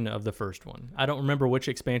expansion of the first one. I don't remember which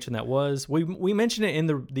expansion that was. We mentioned it in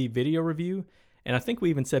the video review, And I think we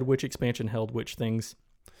even said which expansion held which things.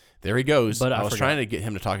 There he goes. But I was forgot. trying to get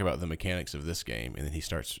him to talk about the mechanics of this game, and then he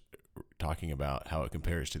starts talking about how it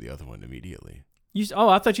compares to the other one immediately.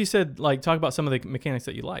 I thought you said like talk about some of the mechanics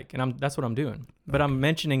that you like, and that's what I'm doing. But I'm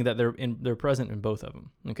mentioning that they're present in both of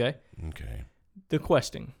them. Okay. Okay. The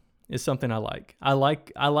questing is something I like. I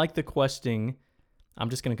like the questing. I'm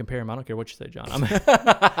just going to compare them. I don't care what you say, John.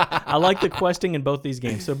 I like the questing in both these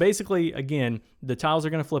games. So basically, again, the tiles are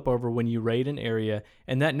going to flip over when you raid an area,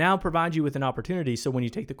 and that now provides you with an opportunity. So when you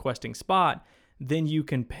take the questing spot, then you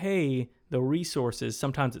can pay the resources.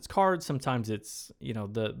 Sometimes it's cards, sometimes it's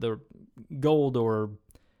the gold or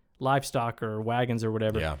livestock or wagons or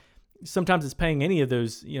whatever. Yeah. Sometimes it's paying any of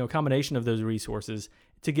those, combination of those resources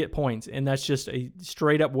to get points, and that's just a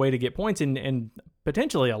straight up way to get points and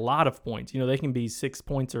potentially a lot of points. They can be 6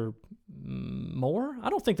 points or more. I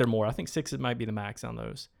don't think they're more. I think 6 might be the max on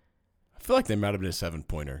those. I feel like they might have been a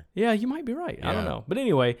 7-pointer. Yeah, you might be right. I don't know. But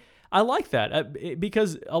anyway, I like that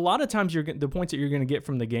because a lot of times the points that you're going to get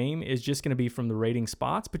from the game is just going to be from the raiding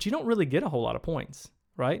spots, but you don't really get a whole lot of points,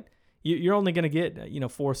 right? You're only going to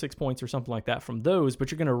get 4 or 6 points or something like that from those,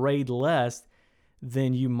 but you're going to raid less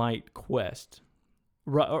than you might quest.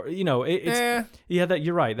 Right? Or,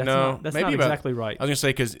 you're right. That's not exactly right. I was going to say,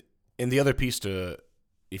 because in the other piece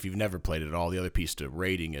if you've never played it at all, the other piece to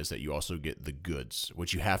raiding is that you also get the goods,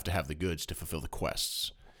 which you have to have the goods to fulfill the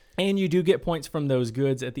quests. And you do get points from those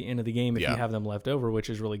goods at the end of the game if you have them left over, which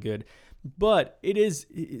is really good. But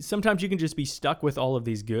sometimes you can just be stuck with all of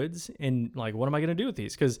these goods and like, what am I going to do with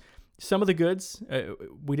these? Because some of the goods,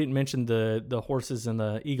 we didn't mention the horses and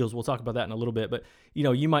the eagles. We'll talk about that in a little bit. But,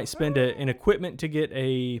 you might spend an equipment to get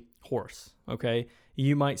a horse, okay?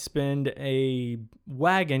 You might spend a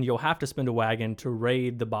wagon. You'll have to spend a wagon to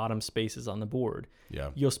raid the bottom spaces on the board. Yeah.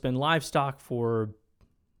 You'll spend livestock for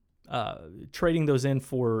trading those in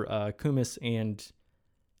for kumis and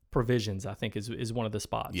provisions, I think is one of the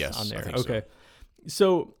spots on there. I think okay.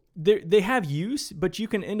 So they have use, but you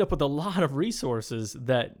can end up with a lot of resources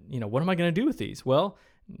that, what am I going to do with these? Well,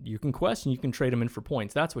 you can quest and you can trade them in for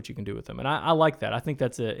points. That's what you can do with them. And I like that. I think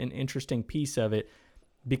that's an interesting piece of it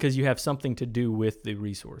because you have something to do with the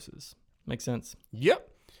resources. Make sense? Yep.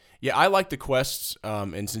 Yeah, I like the quests.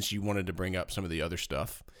 And since you wanted to bring up some of the other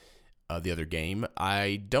stuff, the other game,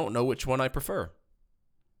 I don't know which one I prefer.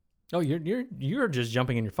 Oh, you're just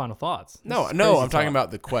jumping in your final thoughts. No, I'm talking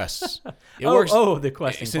about the quests. It works. Oh, the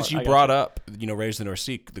questing. Since you brought up, Raiders of the North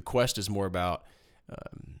Sea, the quest is more about,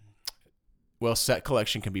 set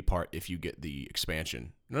collection can be part if you get the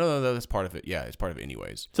expansion. No, that's part of it. Yeah, it's part of it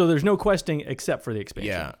anyways. So there's no questing except for the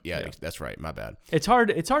expansion. Yeah, that's right. My bad. It's hard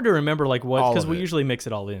to remember like what, because we usually mix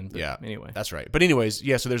it all in. Yeah. Anyway. That's right. But anyways,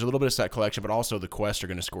 so there's a little bit of set collection, but also the quests are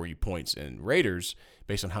going to score you points in Raiders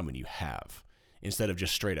based on how many you have. Instead of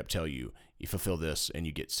just straight up tell you fulfill this and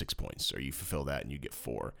you get 6 points, or you fulfill that and you get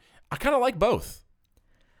 4. I kind of like both.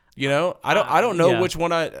 I don't know which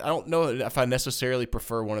one I don't know if I necessarily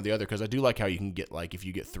prefer one or the other, because I do like how you can get, like, if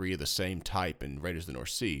you get 3 of the same type in Raiders of the North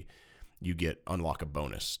Sea, you unlock a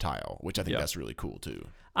bonus tile, which I think that's really cool too.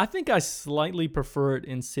 I think I slightly prefer it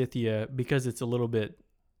in Scythia because it's a little bit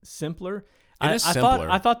simpler. It is simpler.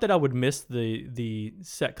 I thought that I would miss the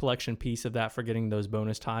set collection piece of that for getting those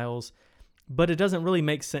bonus tiles. But it doesn't really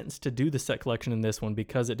make sense to do the set collection in this one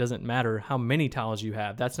because it doesn't matter how many tiles you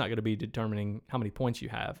have. That's not going to be determining how many points you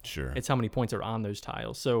have. Sure. It's how many points are on those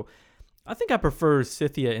tiles. So I think I prefer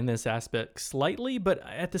Scythia in this aspect slightly, but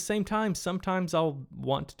at the same time, sometimes I'll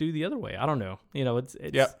want to do the other way. I don't know.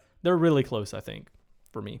 They're really close, I think,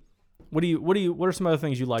 for me. What are some other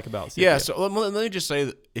things you like about Scythia? Yeah, so let me just say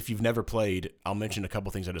that if you've never played, I'll mention a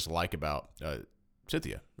couple things I just like about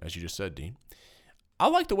Scythia, as you just said, Dean. I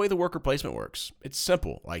like the way the worker placement works. It's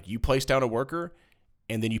simple. Like, you place down a worker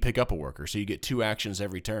and then you pick up a worker. So you get 2 actions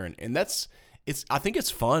every turn. And I think it's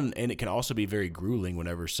fun, and it can also be very grueling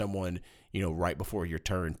whenever someone, right before your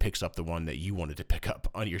turn picks up the one that you wanted to pick up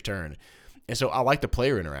on your turn. And so I like the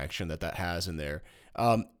player interaction that has in there.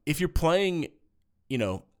 If you're playing,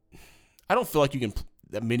 I don't feel like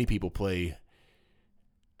that many people play.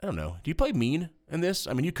 I don't know. Do you play mean in this?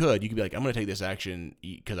 I mean, you could. You could be like, I'm going to take this action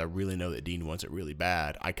because I really know that Dean wants it really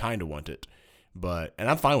bad. I kind of want it. And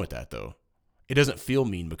I'm fine with that, though. It doesn't feel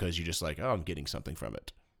mean because you're just like, oh, I'm getting something from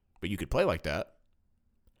it. But you could play like that.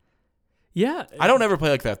 Yeah. I don't ever play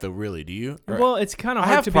like that, though, really. Do you? Well, it's kind of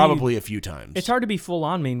hard to be. I have probably a few times. It's hard to be full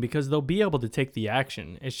on mean because they'll be able to take the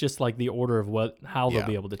action. It's just like the order of how they'll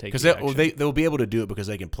be able to take the action. Because they'll be able to do it because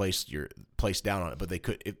they can place down on it. But they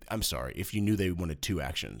could. I'm sorry. If you knew they wanted 2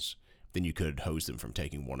 actions, then you could hose them from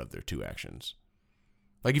taking one of their 2 actions.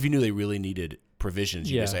 Like, if you knew they really needed provisions,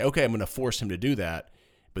 you could say, okay, I'm going to force him to do that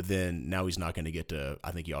But then now he's not going to get to.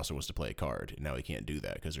 I think he also wants to play a card, and now he can't do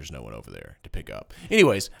that because there's no one over there to pick up.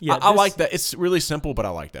 Anyways, Yeah, I like that. It's really simple, but I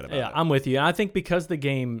like that about it. I'm with you. And I think because the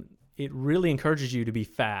game, it really encourages you to be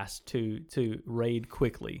fast, to raid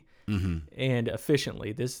quickly and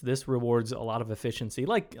efficiently. This rewards a lot of efficiency,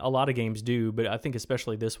 like a lot of games do, but I think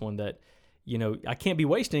especially this one that, I can't be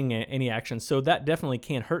wasting any action, so that definitely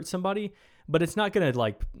can hurt somebody, but it's not going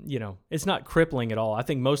to it's not crippling at all. I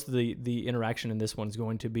think most of the interaction in this one is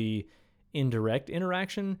going to be indirect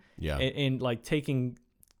interaction. Yeah. And like taking,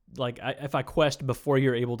 if I quest before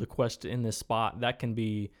you're able to quest in this spot, that can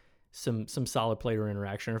be some solid player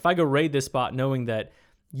interaction. Or if I go raid this spot knowing that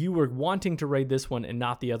you were wanting to raid this one and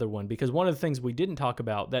not the other one, because one of the things we didn't talk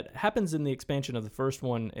about that happens in the expansion of the first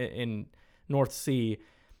one in North Sea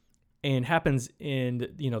and happens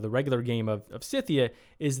in the regular game of Scythia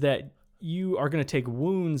is that you are going to take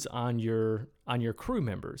wounds on your crew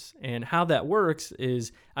members. And how that works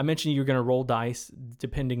is, I mentioned you're going to roll dice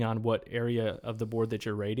depending on what area of the board that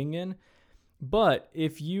you're raiding in. But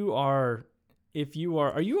if you are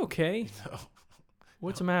you okay? No.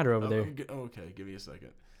 What's the matter over there? Okay, give me a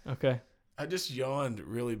second. Okay. I just yawned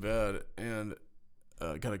really bad and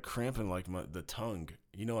got a cramp in the tongue.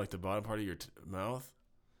 Like the bottom part of your mouth.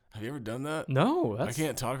 Have you ever done that? No, I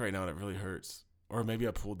can't talk right now and it really hurts. Or maybe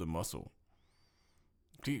I pulled the muscle.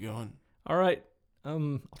 Keep going. All right.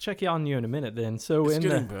 I'll check on you in a minute then. So it's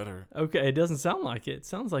getting better. Okay, it doesn't sound like it. It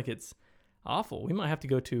sounds like it's awful. We might have to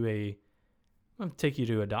go to I'm going to take you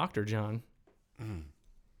to a doctor, John.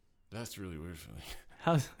 That's really weird for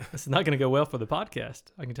me. It's not going to go well for the podcast.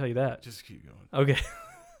 I can tell you that. Just keep going. Okay.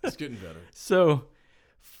 It's getting better. So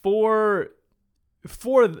for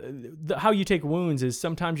how you take wounds is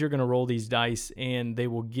sometimes you're going to roll these dice and they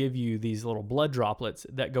will give you these little blood droplets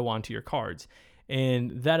that go onto your cards.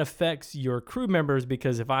 And that affects your crew members,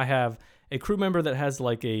 because if I have a crew member that has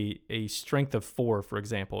like a strength of 4, for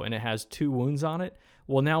example, and it has 2 wounds on it,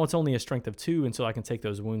 well, now it's only a strength of 2, and so I can take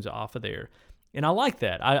those wounds off of there. And I like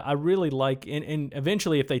that. I really like, and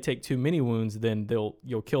eventually if they take too many wounds, then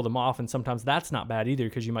you'll kill them off, and sometimes that's not bad either,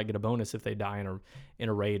 because you might get a bonus if they die in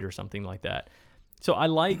a raid or something like that. So I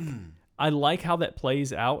like how that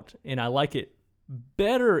plays out, and I like it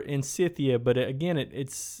better in Scythia, but again,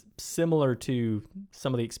 it's similar to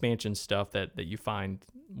some of the expansion stuff that you find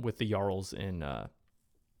with the Jarls in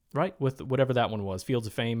right? With whatever that one was, Fields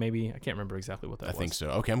of Fame, maybe. I can't remember exactly what that was. I think so.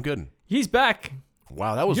 Okay, I'm good. He's back.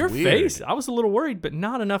 Wow, that was your weird. face. I was a little worried, but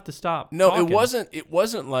not enough to stop. No, talking. It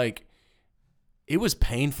wasn't like. It was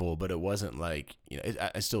painful, but it wasn't like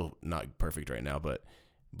it's still not perfect right now, but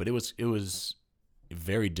it was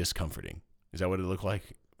very discomforting. Is that what it looked like?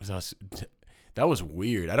 That was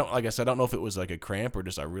weird. I don't know if it was like a cramp or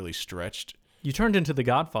just I really stretched. You turned into the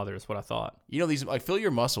Godfather is what I thought. These feel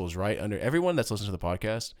your muscles right under everyone that's listening to the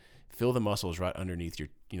podcast. Feel the muscles right underneath your,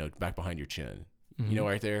 back behind your chin. Mm-hmm.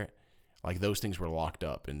 Right there. Like those things were locked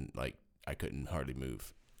up and like I couldn't hardly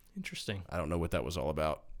move. Interesting. I don't know what that was all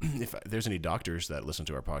about. If there's any doctors that listen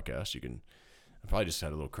to our podcast, I probably just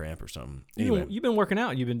had a little cramp or something. Anyway, you've been working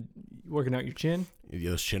out. You've been working out your chin.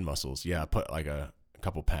 Those chin muscles. Yeah, I put like a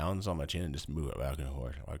couple pounds on my chin and just move it back and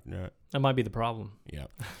forth like that. That might be the problem. Yeah.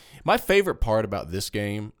 My favorite part about this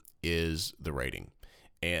game is the rating,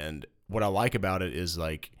 and what I like about it is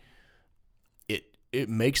like it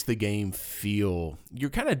makes the game feel you're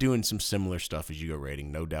kind of doing some similar stuff as you go raiding,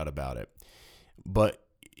 no doubt about it, but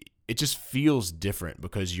it just feels different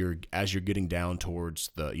because as you're getting down towards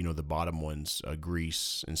the the bottom ones,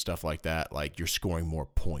 Greece and stuff like that, like you're scoring more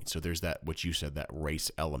points. So there's that, what you said, that race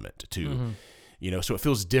element too. Mm-hmm. So it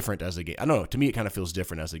feels different as a game. I don't know. To me, it kind of feels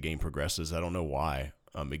different as the game progresses. I don't know why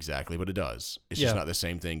exactly, but it does. It's just not the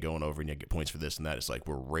same thing going over and you get points for this and that. It's like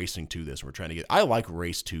we're racing to this. We're trying to get. I like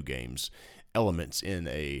race to games elements in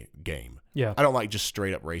a game. Yeah. I don't like just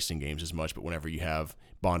straight up racing games as much, but whenever you have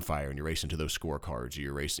bonfire and you're racing to those scorecards, or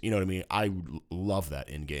you're racing, you know what I mean? I love that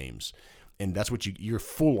in games. And that's what you're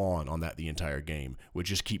full on that the entire game, which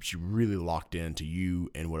just keeps you really locked into you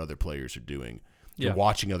and what other players are doing. You're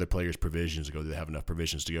watching other players' provisions go. Do they have enough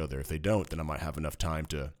provisions to go there? If they don't, then I might have enough time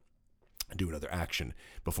to do another action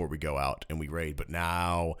before we go out and we raid. But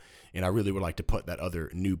now, and I really would like to put that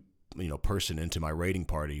other new person into my raiding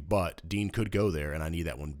party, but Dean could go there and I need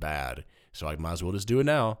that one bad. So I might as well just do it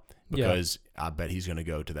now because I bet he's going to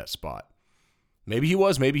go to that spot. Maybe he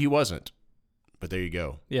was, maybe he wasn't, but there you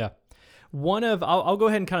go. Yeah. I'll go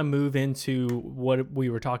ahead and kind of move into what we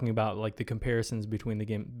were talking about, like the comparisons between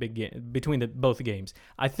both games.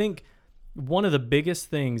 I think one of the biggest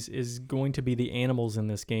things is going to be the animals in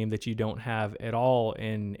this game that you don't have at all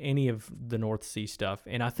in any of the North Sea stuff.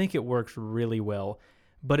 And I think it works really well.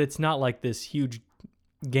 But it's not like this huge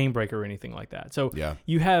game breaker or anything like that. So Yeah.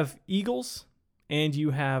 you have eagles and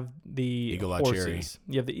you have the Eagle-Eye horses. Cherry.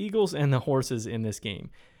 You have the eagles and the horses in this game.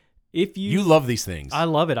 If You love these things. I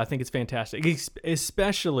love it. I think it's fantastic,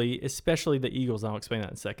 especially the eagles. I'll explain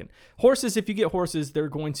that in a second. Horses, if you get horses, they're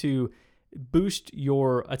going to boost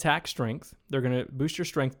your attack strength. They're going to boost your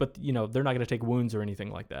strength, but they're not going to take wounds or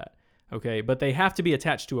anything like that. Okay, but they have to be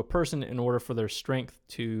attached to a person in order for their strength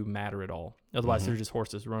to matter at all. Otherwise, they're just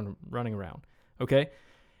horses running around. Okay,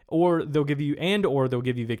 or they'll give you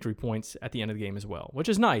victory points at the end of the game as well, which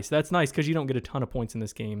is nice. That's nice because you don't get a ton of points in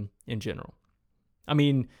this game in general. I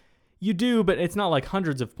mean, you do, but it's not like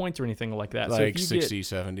hundreds of points or anything like that. Like so if you 60,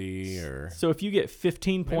 70, or... So if you get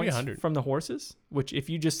 15 Maybe points 100. from the horses, which if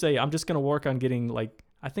you just say, I'm just going to work on getting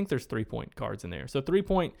I think there's 3-point cards in there. So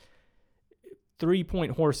 3-point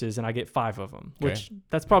horses, and I get 5 of them, which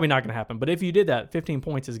that's probably not going to happen. But if you did that, 15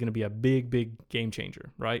 points is going to be a big, big game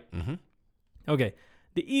changer, right? Mm-hmm. Okay.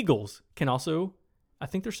 The eagles can also, I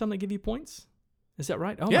think there's some that give you points. Is that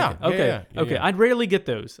right? Oh, Yeah. okay. Yeah. Okay. I'd rarely get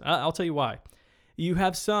those. I'll tell you why. You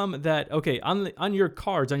have some that, on your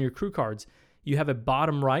cards, on your crew cards, you have a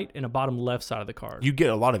bottom right and a bottom left side of the card. You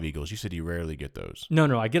get a lot of eagles. You said you rarely get those.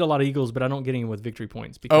 No, I get a lot of eagles, but I don't get any with victory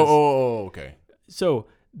points. Because, Okay. So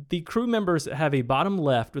the crew members have a bottom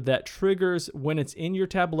left that triggers when it's in your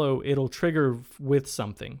tableau, it'll trigger with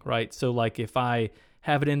something, right? So like if I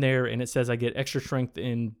have it in there and it says I get extra strength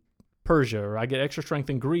in Persia, or I get extra strength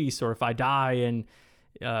in Greece, or if I die in,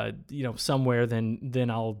 somewhere, then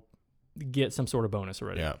I'll get some sort of bonus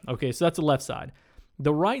already. Yeah. Okay, so that's the left side.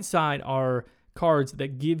 The right side are cards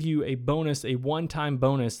that give you a bonus, a one-time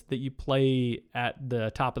bonus that you play at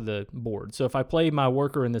the top of the board. So if I play my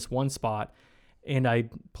worker in this one spot and I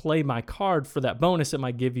play my card for that bonus, it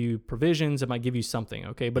might give you provisions, it might give you something,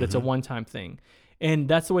 okay? But it's a one-time thing. And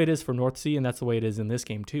that's the way it is for North Sea, and that's the way it is in this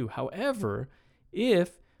game too. However,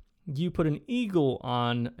 if you put an eagle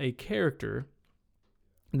on a character,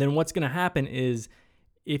 then what's going to happen is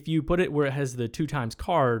if you put it where it has the 2 times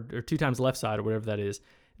card or 2 times left side or whatever that is,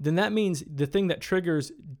 then that means the thing that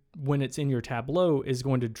triggers when it's in your tableau is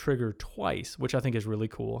going to trigger twice, which I think is really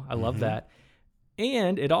cool. I love that.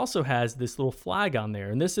 And it also has this little flag on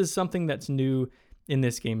there. And this is something that's new in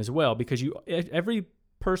this game as well, because every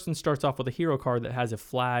person starts off with a hero card that has a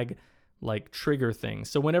flag like trigger thing.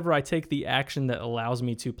 So whenever I take the action that allows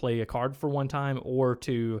me to play a card for one time or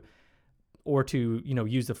to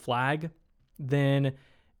use the flag, then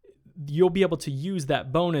you'll be able to use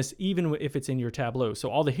that bonus even if it's in your tableau. So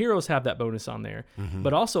all the heroes have that bonus on there,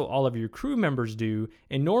 but also all of your crew members do.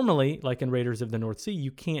 And normally, like in Raiders of the North Sea,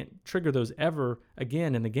 you can't trigger those ever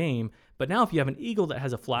again in the game. But now if you have an eagle that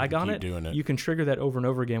has a flag on it, you can trigger that over and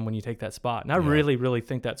over again when you take that spot. And I really, really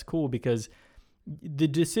think that's cool, because the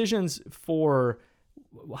decisions for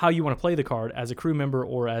how you want to play the card as a crew member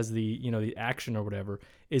or as the action or whatever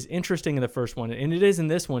is interesting in the first one, and it is in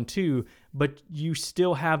this one too. But you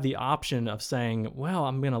still have the option of saying, well,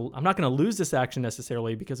 I'm not gonna lose this action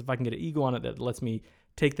necessarily, because if I can get an eagle on it that lets me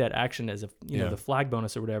take that action as the flag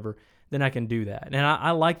bonus or whatever, then I can do that. And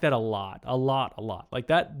I like that a lot. Like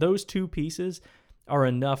that, those 2 pieces are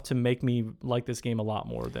enough to make me like this game a lot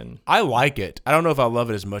more than... I like it. I don't know if I love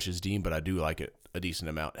it as much as Dean, but I do like it a decent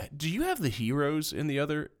amount. Do you have the heroes in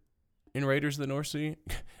Raiders of the North Sea?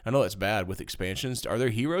 I know that's bad with expansions. Are there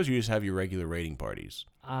heroes, or you just have your regular raiding parties?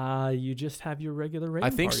 You just have your regular raiding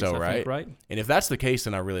parties. I think so, right? Right? And if that's the case,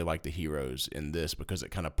 then I really like the heroes in this, because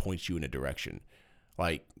it kind of points you in a direction.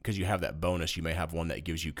 Like, because you have that bonus, you may have one that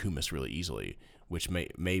gives you Kumis really easily, which may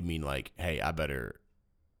mean like, hey, I better,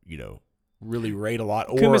 really raid a lot.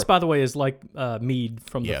 Or Kumis, by the way, is like mead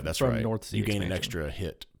from that's from right. North Sea. You gain expansion. an extra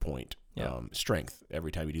hit point, Yeah. strength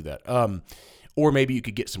every time you do that. Or maybe you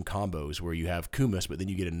could get some combos where you have Kumis, but then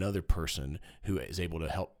you get another person who is able to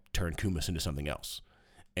help turn Kumis into something else.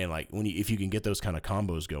 And like if you can get those kind of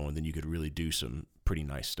combos going, then you could really do some pretty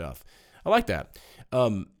nice stuff. I like that.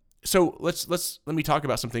 So let me talk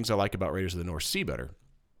about some things I like about Raiders of the North Sea better.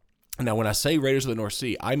 Now, when I say Raiders of the North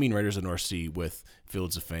Sea, I mean Raiders of the North Sea with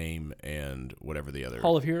Fields of Fame and whatever the other...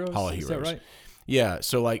 Hall of Heroes? Is that right? Yeah,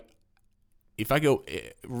 so like, if I go...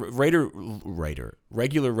 regular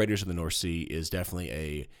Raiders of the North Sea is definitely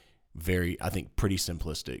a very, I think, pretty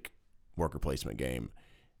simplistic worker placement game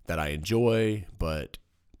that I enjoy, but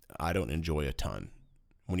I don't enjoy a ton.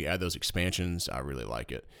 When you add those expansions, I really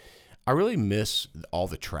like it. I really miss all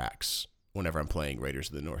the tracks whenever I'm playing Raiders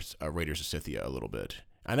of Scythia a little bit.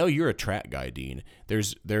 I know you're a track guy, Dean.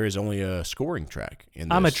 There is only a scoring track in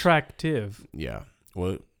this. I'm attractive. Yeah.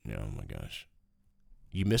 Well, oh my gosh.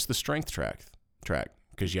 You miss the strength track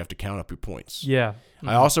because you have to count up your points. Yeah.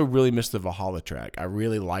 I also really miss the Valhalla track. I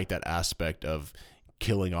really like that aspect of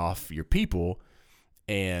killing off your people,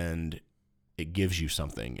 and it gives you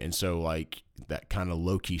something. And so like that kind of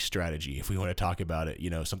low-key strategy, if we want to talk about it,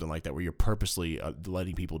 something like that where you're purposely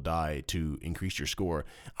letting people die to increase your score.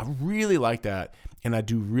 I really like that, and I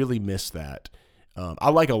do really miss that. I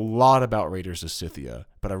like a lot about Raiders of Scythia,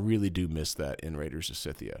 but I really do miss that in Raiders of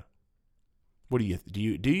Scythia. What do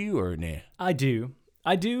you or nah? I do,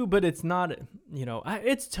 but it's not,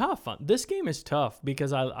 it's tough. This game is tough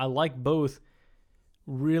because I like both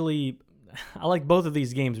really. I like both of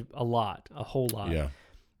these games a whole lot. Yeah.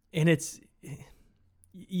 And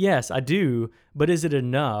yes, I do, but is it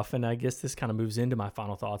enough? And I guess this kind of moves into my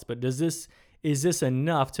final thoughts, but is this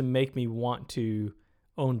enough to make me want to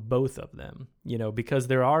own both of them? Because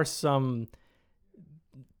there are some,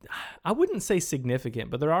 I wouldn't say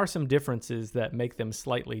significant, but there are some differences that make them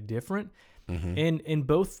slightly different. Mm-hmm. And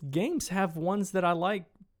both games have ones that I like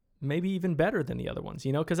maybe even better than the other ones,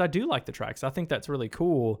 because I do like the tracks. I think that's really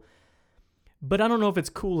cool. But I don't know if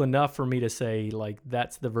it's cool enough for me to say like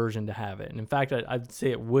that's the version to have it. And in fact, I'd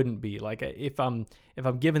say it wouldn't be. Like if I'm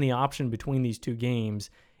given the option between these two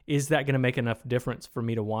games, is that going to make enough difference for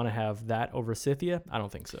me to want to have that over Scythia? I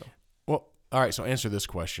don't think so. Well, all right. So answer this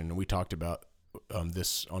question. We talked about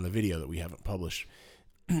this on the video that we haven't published.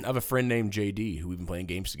 I have a friend named JD who we've been playing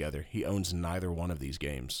games together. He owns neither one of these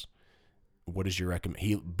games. What is your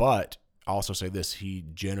recommend? But I'll also say this: he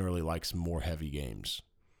generally likes more heavy games.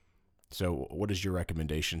 So what is your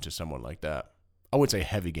recommendation to someone like that? I would say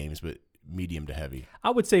heavy games, but medium to heavy. I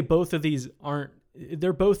would say both of these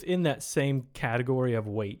they're both in that same category of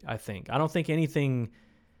weight, I think. I don't think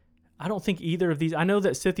either of these, I know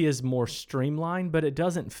that Scythia is more streamlined, but it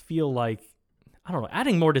doesn't feel like, I don't know,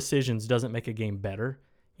 adding more decisions doesn't make a game better.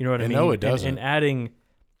 You know what I mean? No, it doesn't. And adding,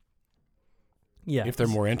 yeah. If they're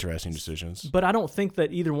more interesting decisions. But I don't think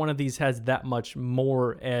that either one of these has that much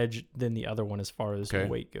more edge than the other one as far as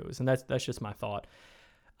weight goes. And that's just my thought.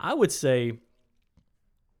 I would say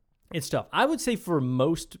it's tough. I would say for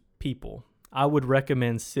most people, I would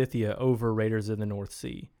recommend Scythia over Raiders of the North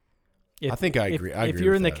Sea. I think I agree. If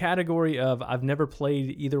you're in the category of I've never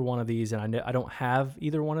played either one of these and I don't have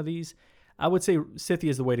either one of these, I would say Scythia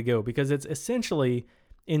is the way to go because it's essentially,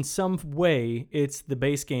 in some way, it's the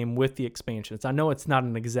base game with the expansions. I know it's not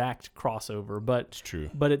an exact crossover, but it's true.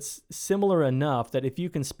 But it's similar enough that if you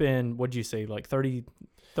can spend, what'd you say, like high $30,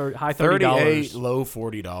 $38, low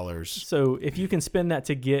 $40. So if you can spend that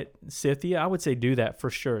to get Scythia, I would say do that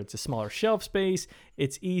for sure. It's a smaller shelf space.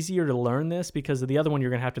 It's easier to learn this because of the other one,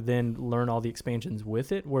 you're going to have to then learn all the expansions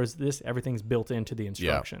with it, whereas this, everything's built into the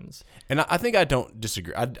instructions. Yeah. And I think I don't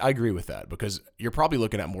disagree. I agree with that because you're probably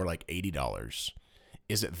looking at more like $80.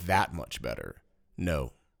 Is it that much better?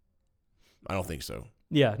 No, I don't think so.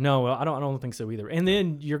 Yeah, no, I don't think so either. And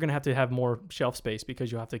then you're going to have more shelf space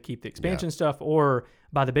because you'll have to keep the expansion stuff or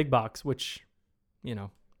buy the big box, which,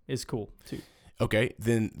 is cool too. Okay,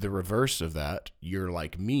 then the reverse of that, you're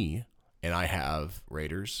like me, and I have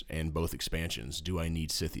Raiders and both expansions. Do I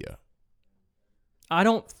need Scythia? I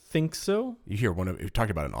don't think so. You hear we're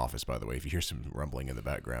talking about an office, by the way. If you hear some rumbling in the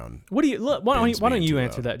background, why don't you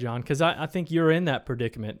answer that, John? Because I think you're in that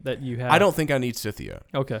predicament that you have. I don't think I need Scythia.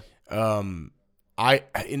 Okay. And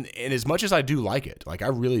as much as I do like it, like I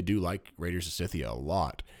really do like Raiders of Scythia a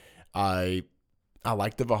lot. I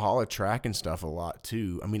like the Valhalla track and stuff a lot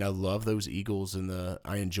too. I mean, I love those eagles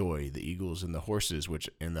I enjoy the eagles and the horses,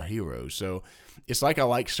 and the heroes. So it's like I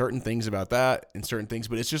like certain things about that and certain things,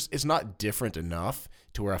 but it's not different enough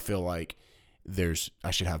to where I feel like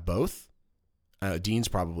I should have both. Dean's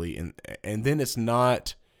probably, and then it's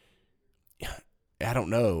not. I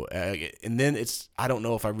don't know. And then I don't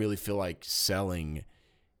know if I really feel like selling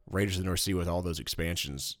Raiders of the North Sea with all those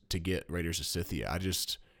expansions to get Raiders of Scythia.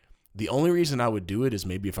 The only reason I would do it is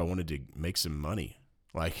maybe if I wanted to make some money.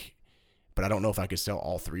 But I don't know if I could sell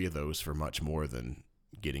all three of those for much more than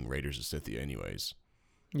getting Raiders of Scythia anyways.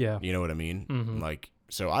 Yeah. You know what I mean? Mm-hmm.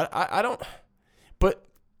 So I don't, but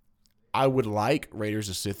I would like Raiders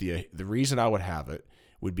of Scythia. The reason I would have it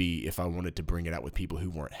would be if I wanted to bring it out with people who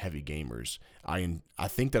weren't heavy gamers. I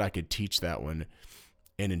think that I could teach that one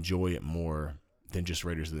and enjoy it more than just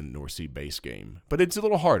Raiders of the North Sea base game. But it's a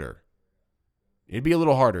little harder. It'd be a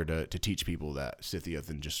little harder to teach people that Scythia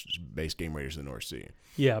than just base game Raiders of the North Sea.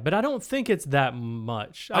 Yeah, but I don't think it's that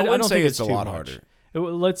much. I don't say think it's a lot harder.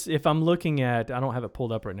 If I'm looking at, I don't have it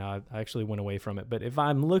pulled up right now. I actually went away from it. But if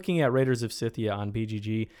I'm looking at Raiders of Scythia on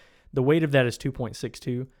BGG, the weight of that is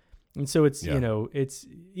 2.62. And so it's, it's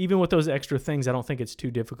even with those extra things, I don't think it's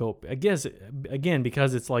too difficult. I guess, again,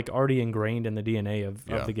 because it's like already ingrained in the DNA of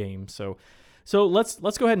the game. So let's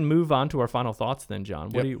go ahead and move on to our final thoughts then, John.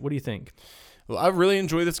 What do you think? Well, I really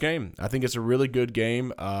enjoy this game. I think it's a really good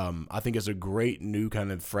game. I think it's a great new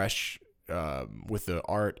kind of fresh, with the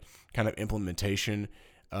art kind of implementation,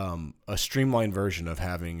 a streamlined version of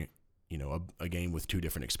having, a game with 2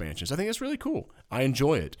 different expansions. I think it's really cool. I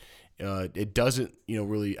enjoy it. It doesn't,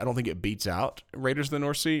 really, I don't think it beats out Raiders of the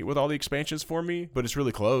North Sea with all the expansions for me, but it's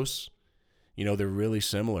really close. They're really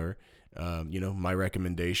similar. My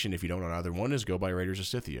recommendation, if you don't know either one, is go buy Raiders of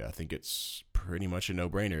Scythia. I think it's pretty much a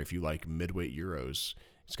no-brainer if you like midweight Euros.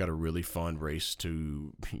 It's got a really fun race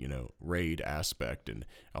to, raid aspect, and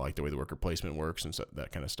I like the way the worker placement works and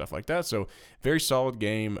that kind of stuff like that. So very solid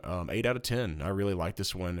game, 8 out of 10. I really like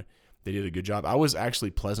this one. They did a good job. I was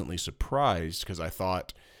actually pleasantly surprised because I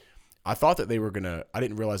thought that they were gonna. I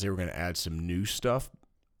didn't realize they were gonna add some new stuff.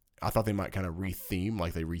 I thought they might kind of retheme,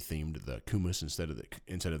 like they rethemed the Kumus instead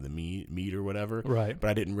of the meat or whatever. Right.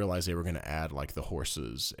 But I didn't realize they were going to add like the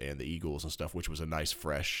horses and the eagles and stuff, which was a nice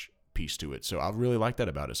fresh piece to it. So I really like that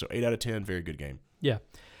about it. So 8 out of 10, very good game. Yeah.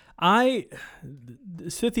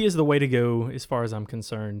 Scythia is the way to go as far as I'm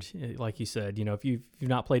concerned. Like you said, if you've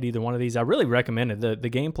not played either one of these, I really recommend it. The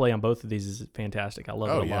gameplay on both of these is fantastic. I love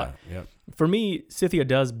it a lot. Yeah. For me, Scythia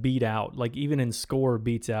does beat out, like even in score,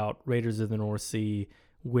 beats out Raiders of the North Sea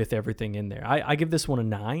with everything in there. I give this one a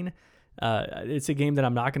 9. It's a game that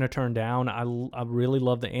I'm not going to turn down. I really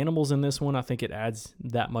love the animals in this one. I think it adds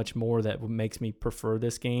that much more that makes me prefer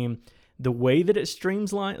this game. The way that it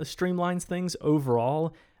streamlines things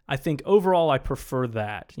overall, I think overall I prefer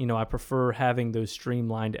that. I prefer having those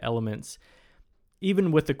streamlined elements,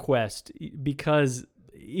 even with the quest, because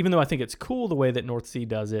even though I think it's cool the way that North Sea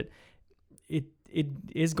does it, it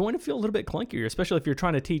is going to feel a little bit clunkier, especially if you're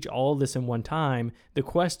trying to teach all this in one time. The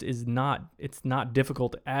quest is not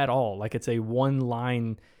difficult at all. Like it's a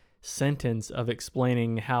one-line sentence of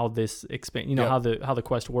explaining how this how the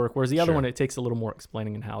quest work. Whereas the other one, it takes a little more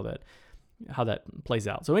explaining and how that plays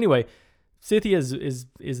out. So anyway, Scythia is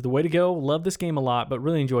the way to go. Love this game a lot, but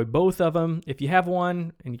really enjoy both of them. If you have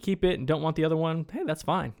one and you keep it and don't want the other one, hey, that's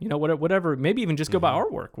fine. Whatever. Maybe even just go by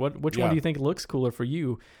artwork. Which one do you think looks cooler for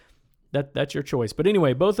you? That's your choice. But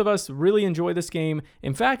anyway, both of us really enjoy this game.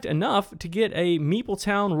 In fact, enough to get a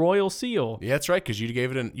Meepletown Royal Seal. Yeah, that's right, because you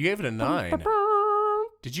gave it a 9.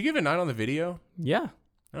 Did you give it a 9 on the video? Yeah.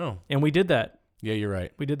 Oh. And we did that. Yeah, you're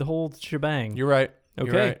right. We did the whole shebang. You're right.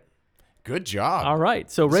 Okay. You're right. Good job. All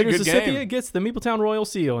right. So Raiders of Scythia gets the Meepletown Royal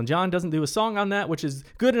Seal, and John doesn't do a song on that, which is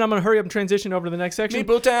good, and I'm going to hurry up and transition over to the next section.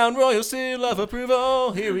 Meepletown Royal Seal of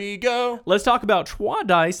Approval. Here we go. Let's talk about Twa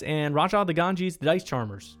Dice and Raja the Ganges, the Dice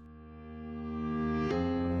Charmers.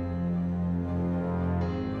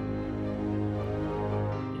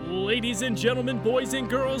 Ladies and gentlemen, boys and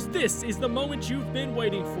girls, this is the moment you've been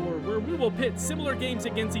waiting for, where we will pit similar games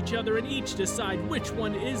against each other and each decide which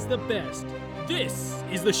one is the best. This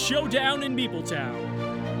is the Showdown in Meepletown.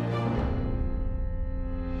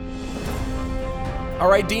 All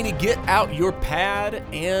right, Deanie, get out your pad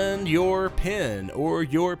and your pen or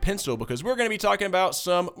your pencil, because we're going to be talking about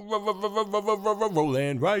some roll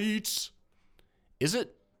and rights. Is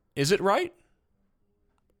it right?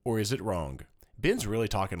 Or is it wrong? Ben's really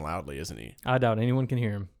talking loudly, isn't he? I doubt anyone can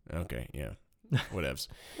hear him. Okay, yeah. Whatevs.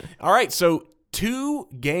 All right, so 2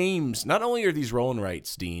 games. Not only are these rolling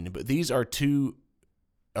rights, Dean, but these are 2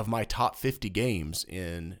 of my top 50 games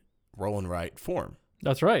in rolling right form.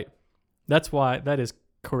 That's right. That's why that is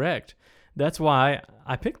correct. That's why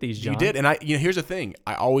I picked these, John. You did, and here's the thing.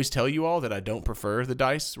 I always tell you all that I don't prefer the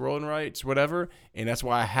dice rolling rights, whatever, and that's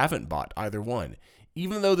why I haven't bought either one.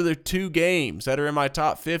 Even though there are 2 games that are in my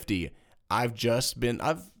top 50,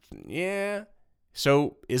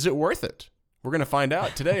 So is it worth it? We're going to find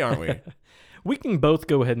out today, aren't we? We can both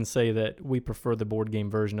go ahead and say that we prefer the board game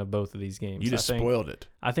version of both of these games. You just spoiled it.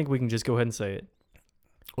 I think we can just go ahead and say it.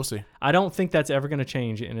 We'll see. I don't think that's ever going to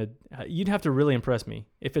change. You'd have to really impress me.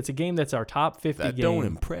 If it's a game that's our top 50 game. That don't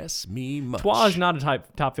impress me much. Twa is not a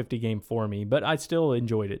top 50 game for me, but I still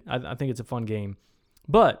enjoyed it. I think it's a fun game.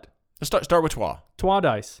 But let's start with Twa. Twa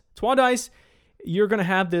Dice. Twa Dice, you're going to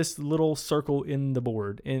have this little circle in the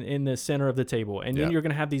board, in the center of the table. And then you're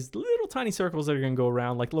going to have these little tiny circles that are going to go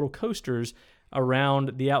around like little coasters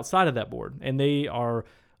around the outside of that board. And they are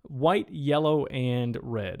white, yellow, and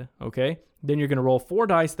red, okay? Then you're going to roll 4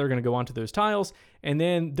 dice. They're going to go onto those tiles. And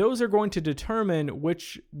then those are going to determine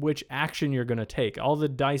which action you're going to take. All the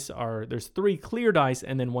dice there's 3 clear dice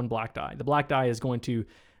and then 1 black die. The black die is going to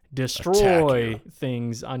destroy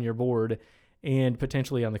things on your board and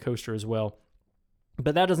potentially on the coaster as well.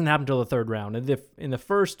 But that doesn't happen until the third round. And if in the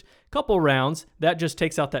first couple rounds, that just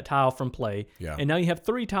takes out that tile from play. Yeah. And now you have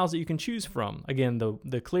 3 tiles that you can choose from. Again,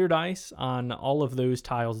 the clear dice on all of those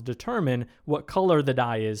tiles determine what color the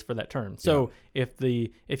die is for that turn. So if you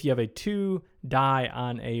have a 2 die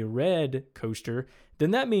on a red coaster,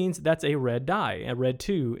 then that means that's a red die, a red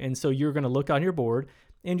 2. And so you're going to look on your board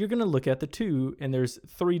and you're going to look at the 2, and there's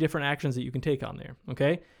 3 different actions that you can take on there.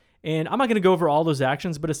 Okay. And I'm not going to go over all those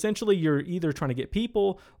actions, but essentially you're either trying to get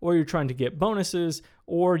people, or you're trying to get bonuses,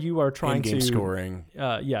 or you are trying in-game to scoring.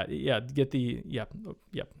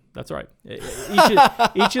 That's right.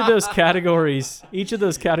 Each of those categories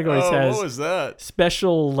has what was that?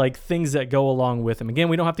 special like things that go along with them. Again,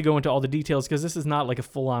 we don't have to go into all the details because this is not like a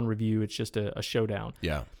full-on review. It's just a showdown.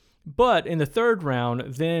 Yeah. But in the third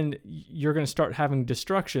round, then you're going to start having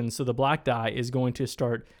destruction. So the black die is going to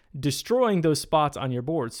start destroying those spots on your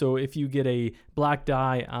board. So if you get a black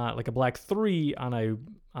die, like a black 3 on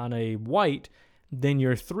a white, then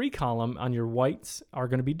your 3 column on your whites are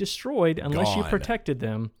going to be destroyed unless you Gone. protected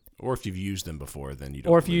them. Or if you've used them before, then you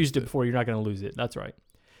don't. Or if you used it before, you're not going to lose it. That's right.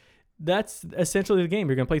 That's essentially the game.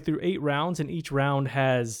 You're going to play through 8 rounds, and each round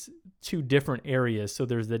has 2 different areas. So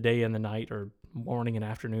there's the day and the night, or morning and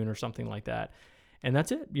afternoon, or something like that. And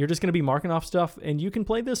that's it. You're just going to be marking off stuff, and you can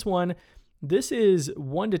play this one. This is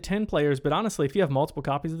 1 to 10 players, but honestly, if you have multiple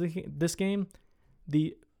copies of this game,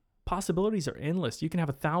 the possibilities are endless. You can have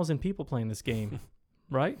 1,000 people playing this game,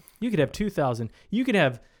 right? You could have 2,000. You could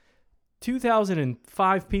have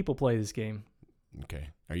 2,005 people play this game. Okay.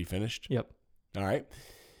 Are you finished? Yep. All right.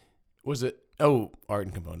 Was it? Oh, art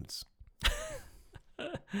and components.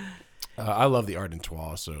 I love the art and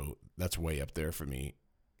toile, so that's way up there for me.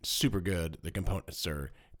 Super good. The components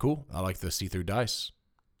are cool. I like the see-through dice.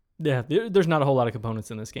 Yeah, there's not a whole lot of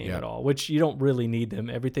components in this game at all, which you don't really need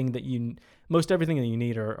them. Most everything that you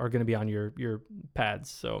need are going to be on your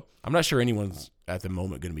pads. So I'm not sure anyone's at the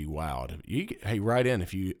moment going to be wowed. Hey, write in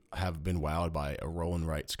if you have been wowed by a Roll and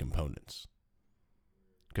Write's components,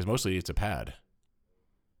 because mostly it's a pad,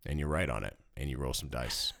 and you write on it and you roll some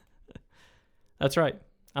dice. That's right.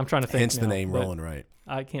 I'm trying to think. Hence the name Roll and Write.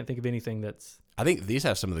 I can't think of anything that's. I think these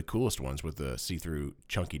have some of the coolest ones with the see-through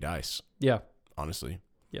chunky dice. Yeah. Honestly.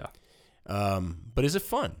 Yeah. But is it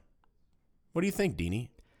fun? What do you think, Deanie?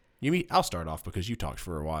 I'll start off because you talked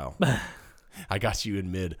for a while. I got you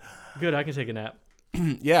in mid. Good, I can take a nap.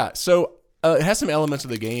 Yeah, so it has some elements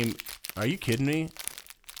of the game. Are you kidding me?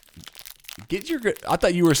 I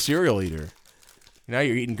thought you were a cereal eater. Now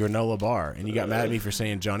you're eating granola bar, and you got mad at me for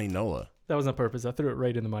saying Johnny Nola. That was on purpose. I threw it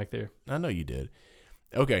right in the mic there. I know you did.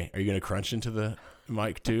 Okay, are you going to crunch into the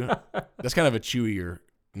mic too? That's kind of a chewier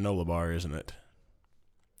Nola bar, isn't it?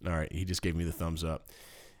 All right, he just gave me the thumbs up.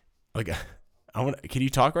 Like, can you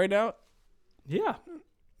talk right now? Yeah.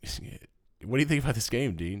 What do you think about this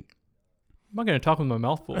game, Dean? I'm not going to talk with my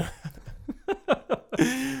mouth full.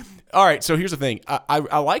 All right, so here's the thing.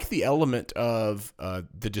 I like the element of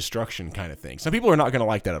the destruction kind of thing. Some people are not going to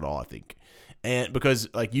like that at all, I think. And because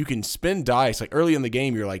like you can spin dice, like early in the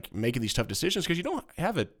game, you're like making these tough decisions because you don't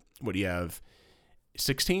have it. What do you have?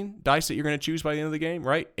 16 dice that you're going to choose by the end of the game,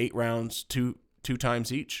 right? 8 rounds, two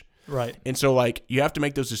times each. Right. And so like you have to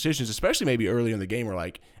make those decisions, especially maybe early in the game where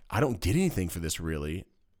like, I don't get anything for this really.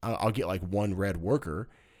 I'll get like 1 red worker,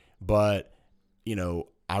 but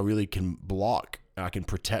I really can block. I can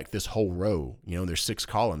protect this whole row. There's 6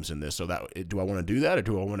 columns in this. So do I want to do that, or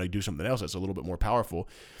do I want to do something else that's a little bit more powerful?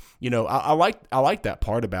 I like that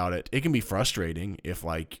part about it. It can be frustrating if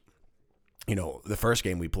like, the first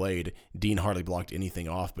game we played, Dean hardly blocked anything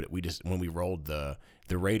off, but when we rolled the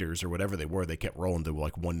Raiders or whatever they were, they kept rolling to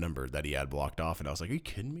like 1 number that he had blocked off, and I was like, are you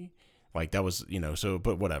kidding me? Like that was,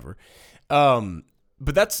 but whatever.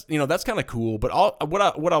 But that's kind of cool. But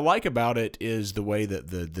what I like about it is the way that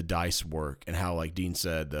the dice work, and how, like Dean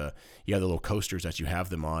said, you have the little coasters that you have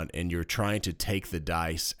them on, and you're trying to take the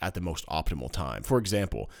dice at the most optimal time. For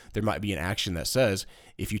example, there might be an action that says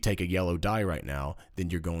if you take a yellow die right now, then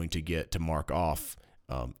you're going to get to mark off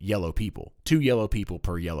yellow people, 2 yellow people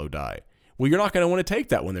per yellow die. Well, you're not going to want to take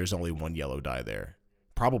that when there's only 1 yellow die there.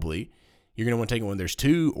 Probably. You're going to want to take it when there's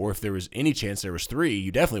 2, or if there was any chance there was 3,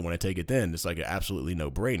 you definitely want to take it then. It's like an absolutely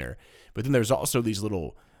no-brainer. But then there's also these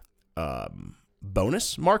little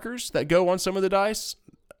bonus markers that go on some of the dice,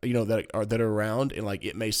 that are around, and like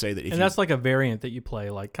it may say that that's like a variant that you play,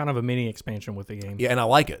 like kind of a mini expansion with the game. Yeah, and I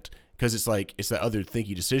like it because it's that other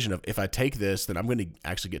thinky decision of if I take this, then I'm going to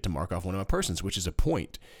actually get to mark off one of my persons, which is a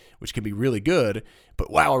point, which can be really good. But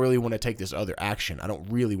wow, I really want to take this other action. I don't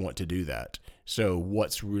really want to do that. So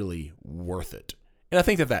what's really worth it? And I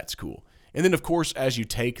think that that's cool. And then, of course, as you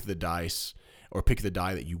take the dice or pick the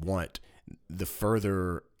die that you want, the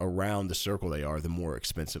further around the circle they are, the more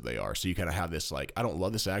expensive they are. So you kind of have this like, I don't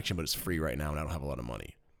love this action, but it's free right now, and I don't have a lot of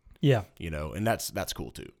money. Yeah. And that's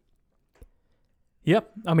cool too.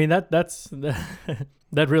 Yep. I mean that's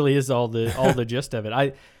that really is all the gist of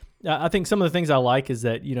it. I think some of the things I like is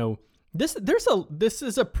that, this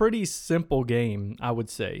is a pretty simple game, I would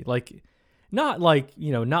say. Like not like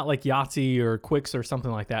Yahtzee or Quicks or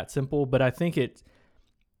something like that simple, but I think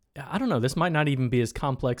I don't know, this might not even be as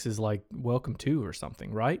complex as like Welcome to or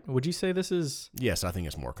something, right? Would you say this is? Yes, I think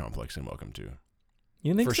it's more complex than Welcome to.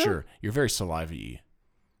 You think so? For sure. You're very saliva-y.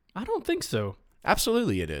 I don't think so.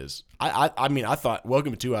 Absolutely it is. I mean, I thought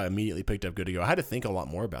Welcome to, I immediately picked up Good to Go. I had to think a lot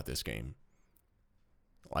more about this game.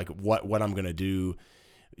 Like what I'm going to do,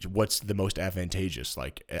 what's the most advantageous.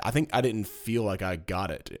 Like, I think I didn't feel like I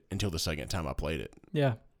got it until the second time I played it.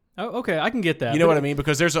 Yeah. Oh, okay, I can get that. You know what I mean?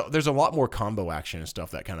 Because there's a lot more combo action and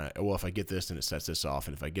stuff that kind of, well, if I get this, then it sets this off.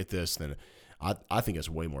 And if I get this, then I think it's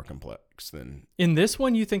way more complex than... In this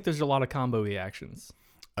one, you think there's a lot of combo-y actions?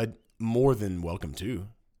 More than Welcome to.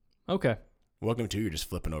 Okay. Welcome to, you're just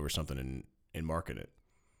flipping over something and marking it.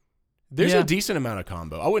 There's a decent amount of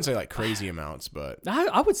combo. I wouldn't say like crazy amounts, but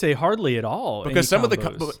I would say hardly at all. Because some combos. Of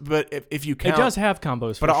the but if you count, it does have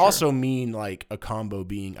combos. But I also mean like a combo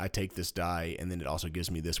being I take this die and then it also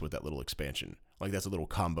gives me this with that little expansion. Like that's a little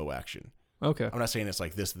combo action. Okay. I'm not saying it's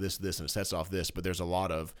like this, and it sets off this, but there's a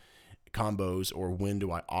lot of combos or when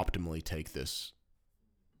do I optimally take this?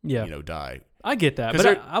 Yeah. Die. I get that,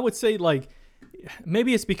 but I would say like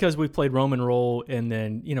maybe it's because we've played Roman Roll and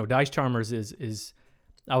then Dice Charmers is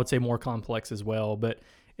I would say more complex as well. But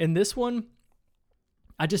in this one,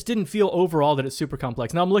 I just didn't feel overall that it's super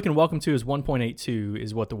complex. Now I'm looking, Welcome to is 1.82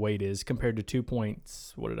 is what the weight is compared to 2.23,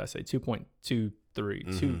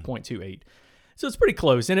 2.28. So it's pretty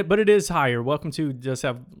close in it, but it is higher. Welcome to does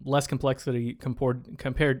have less complexity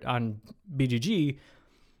compared on BGG.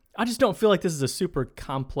 I just don't feel like this is a super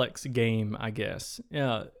complex game, I guess.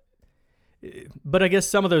 But I guess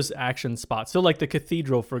some of those action spots. So like the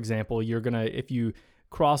Cathedral, for example, you're going to, if you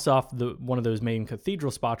cross off one of those main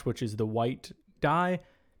Cathedral spots, which is the white die,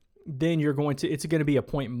 then it's going to be a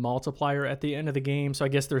point multiplier at the end of the game. So I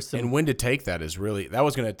guess there's some... And when to take that is really... I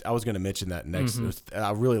was going to mention that next. Mm-hmm.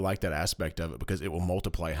 I really like that aspect of it because it will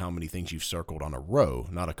multiply how many things you've circled on a row,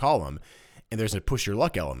 not a column. And there's a push your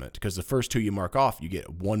luck element because the first two you mark off, you get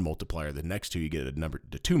one multiplier. The next two, you get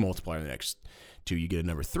the two multiplier. The next two, you get a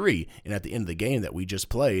number 3. And at the end of the game that we just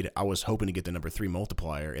played, I was hoping to get the number 3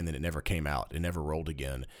 multiplier, and then it never came out. It never rolled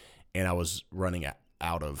again. And I was running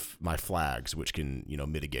out of my flags, which can,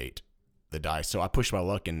 mitigate the dice. So I pushed my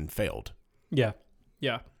luck and failed. Yeah.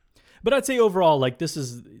 Yeah. But I'd say overall, like this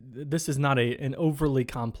is not an overly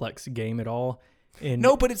complex game at all.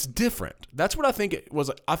 No, but it's different. That's what I think it was.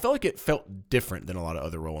 I felt like it felt different than a lot of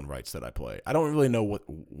other roll and writes that I play. I don't really know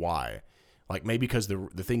why. Like maybe because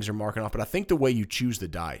the things are marking off, but I think the way you choose the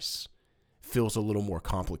dice feels a little more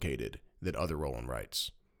complicated than other roll and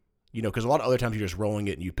writes. Because a lot of other times you're just rolling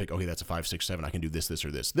it and you pick, okay, that's a 5, 6, 7. I can do this, this,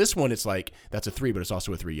 or this. This one, it's like that's a 3, but it's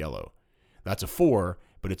also a 3 yellow. That's a 4,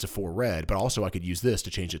 but it's a 4 red. But also I could use this to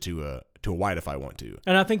change it to a white if I want to.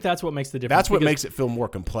 And I think that's what makes the difference. That's what makes it feel more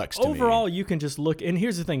complex to me. Overall, you can just look. And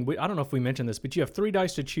here's the thing. I don't know if we mentioned this, but you have 3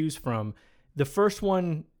 dice to choose from. The first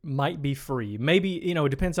one might be free. Maybe, it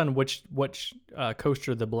depends on which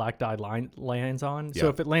coaster the black die lands on. So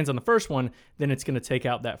if it lands on the first one, then it's going to take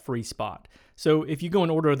out that free spot. So if you go in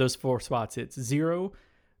order of those 4 spots, it's 0,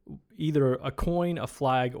 either a coin, a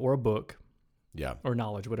flag, or a book. Yeah. Or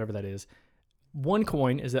knowledge, whatever that is. 1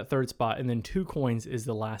 coin is that 3rd spot, and then 2 coins is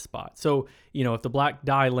the last spot. So, if the black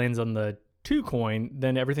die lands on the 2 coin,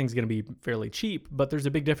 then everything's going to be fairly cheap, but there's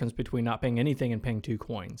a big difference between not paying anything and paying 2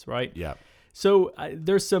 coins, right? Yeah. So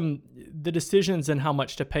there's the decisions and how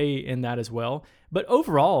much to pay in that as well. But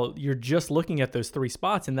overall, you're just looking at those 3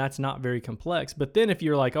 spots, and that's not very complex. But then if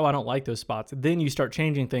you're like, oh, I don't like those spots, then you start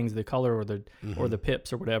changing things, the color or the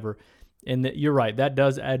pips or whatever. And you're right, that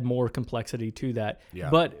does add more complexity to that. Yeah.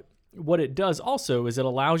 But what it does also is it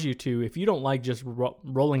allows you to, if you don't like just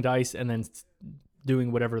rolling dice and then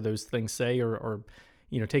doing whatever those things say or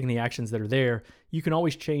taking the actions that are there, you can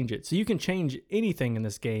always change it. So you can change anything in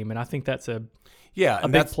this game, and I think that's a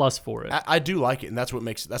big plus for it. I do like it, and that's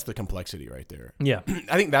the complexity right there. Yeah.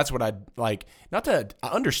 I think that's what I like. Not that I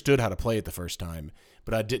understood how to play it the first time,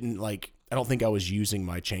 but I don't think I was using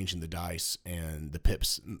my changing the dice and the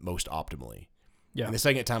pips most optimally. Yeah. And the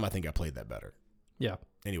second time, I think I played that better. Yeah.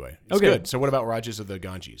 Anyway, it's good. So what about Rajas of the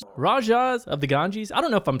Ganges? Rajas of the Ganges? I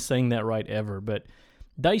don't know if I'm saying that right ever, but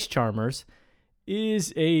Dice Charmers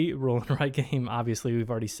is a roll and write game. Obviously,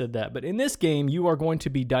 we've already said that. But in this game, you are going to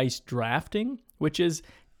be dice drafting, which is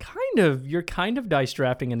you're kind of dice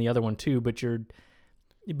drafting in the other one too, but you're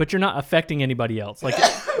not affecting anybody else. Like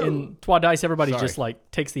in Twa Dice, everybody just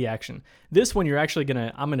like takes the action. This one, you're actually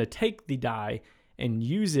I'm gonna take the die and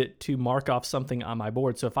use it to mark off something on my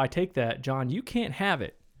board. So if I take that, John, you can't have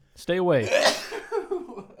it. Stay away.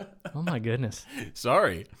 Oh my goodness.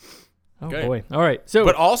 Sorry. Oh Okay. boy. All right. So,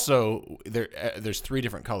 But also, there's 3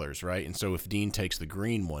 different colors, right? And so if Dean takes the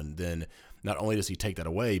green one, then not only does he take that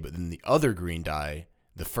away, but then the other green die,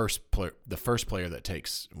 the first player that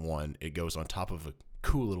takes one, it goes on top of a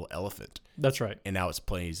cool little elephant. that's right. And now it's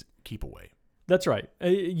plays keep away. That's right.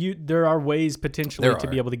 There are ways potentially to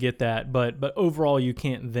be able to get that, but overall you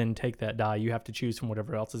can't then take that die. You have to choose from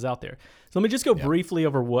whatever else is out there. So let me just go briefly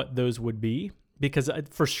over what those would be, because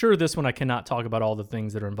for sure this one I cannot talk about all the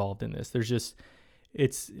things that are involved in this. There's just,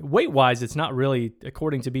 it's weight-wise, it's not really,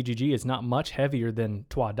 according to BGG, it's not much heavier than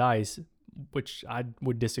Twa Dice, which I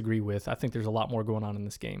would disagree with. I think there's a lot more going on in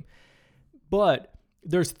this game. But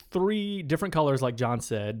there's 3 different colors, like John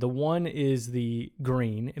said. The one is the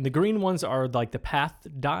green, and the green ones are like the path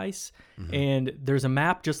dice. And there's a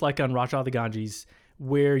map just like on Raja the Ganges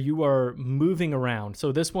where you are moving around.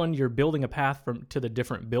 So this one, you're building a path to the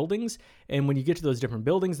different buildings, and when you get to those different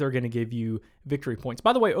buildings, they're going to give you victory points.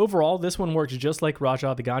 By the way, overall, this one works just like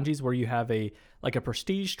Raja the Ganges, where you have a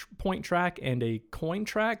prestige point track and a coin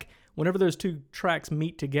track. Whenever those 2 tracks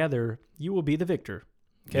meet together, you will be the victor.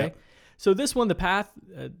 Okay. Yep. So this one, the path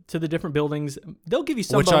to the different buildings, they'll give you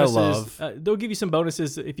some Which bonuses. I love. They'll give you some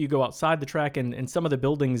bonuses if you go outside the track, and some of the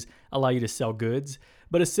buildings allow you to sell goods.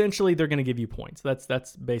 But essentially, they're going to give you points.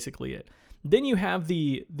 That's basically it. Then you have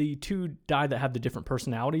the 2 die that have the different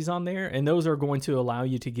personalities on there, and those are going to allow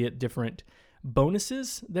you to get different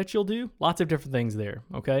bonuses that you'll do. Lots of different things there,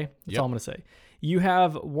 okay? That's all I'm going to say. You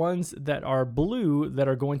have ones that are blue that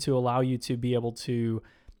are going to allow you to be able to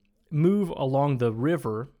move along the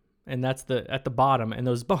river, and that's at the bottom. And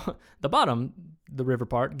those the bottom, the river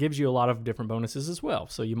part, gives you a lot of different bonuses as well.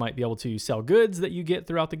 So you might be able to sell goods that you get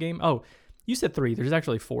throughout the game. Oh, you said 3. There's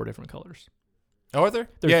actually 4 different colors. Oh, are there?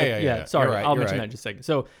 Yeah. Sorry, You're right, I'll you're mention right. that in just a second.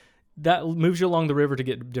 So that moves you along the river to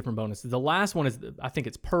get different bonuses. The last one is, I think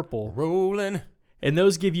it's purple, Rolling and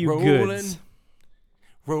those give you goods.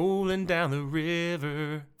 Rolling down the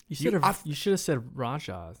river. You should have said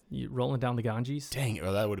Raja. You rolling down the Ganges. Dang it,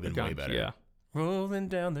 well, that would have been way better. Yeah. Rolling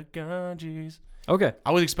down the Ganges. Okay.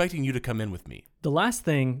 I was expecting you to come in with me. The last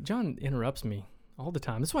thing, John interrupts me all the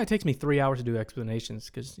time. That's why it takes me 3 hours to do explanations,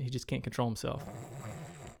 because he just can't control himself.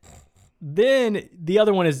 Then the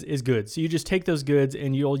other one is goods. So you just take those goods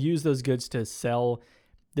and you'll use those goods to sell.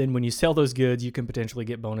 Then when you sell those goods, you can potentially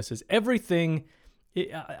get bonuses. Everything.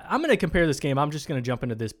 I'm going to compare this game. I'm just going to jump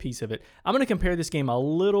into this piece of it. I'm going to compare this game a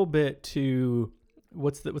little bit to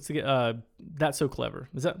what's the That's So Clever.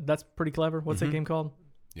 That's pretty clever. What's that game called?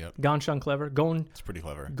 Yep. Ganz schön clever. It's pretty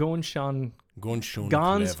clever. Ganz schön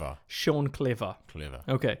Clever. clever.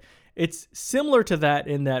 Okay. It's similar to that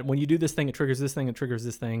in that when you do this thing, it triggers this thing, it triggers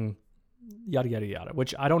this thing, yada, yada, yada,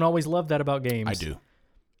 which I don't always love that about games. I do.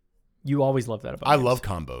 You always love that about I games. love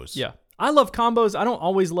combos. Yeah. I love combos. I don't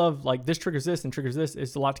always love, like, this triggers this and triggers this.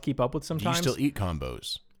 It's a lot to keep up with Do sometimes. you still eat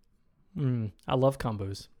combos? I love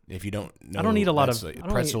combos. If you don't know, I don't eat a lot that's of- like I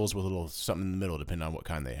don't pretzels with a little something in the middle, depending on what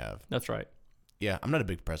kind they have. That's right. Yeah, I'm not a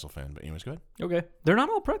big pretzel fan, but anyways, go ahead. Okay. They're not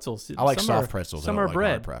all pretzels. I like Some soft are- pretzels. Some I are don't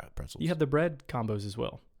bread. like hard pretzels. You have the bread combos as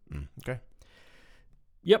well. Okay.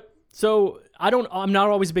 Yep. So I'm not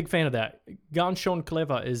always a big fan of that. Ganz schön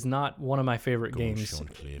clever is not one of my favorite games Schon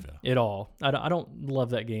clever. at all. I don't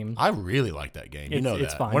love that game. I really like that game. You It's- know that.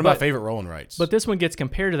 it's fine, One of my but- favorite rolling rights. But this one gets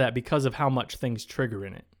compared to that because of how much things trigger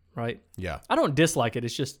in it, right? yeah, I don't dislike it.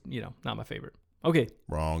 It's just, not my favorite. Okay.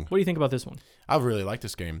 wrong. What do you think about this one? I really like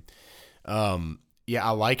this game. Yeah,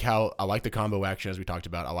 I like the combo action as we talked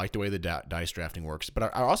about. I like the way the dice drafting works, but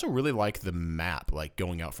I also really like the map, like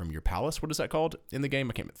going out from your palace. What is that called in the game?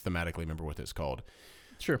 I can't thematically remember what it's called.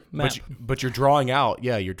 Sure. Map. But you're drawing out.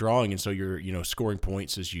 Yeah, you're drawing, and so you're scoring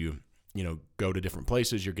points as you go to different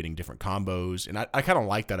places. You're getting different combos, and I kind of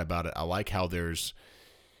like that about it. I like how there's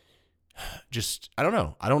just I don't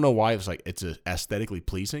know why it's aesthetically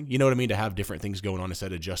pleasing. You know what I mean? To have different things going on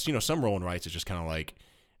instead of just some rolling rights is just kind of like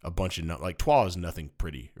a bunch of like Twa is nothing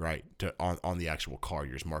pretty, right? On the actual card,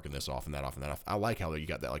 you're just marking this off and that off and that off. I like how you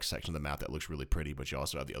got that like section of the map that looks really pretty, but you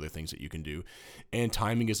also have the other things that you can do. And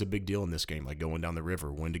timing is a big deal in this game, like going down the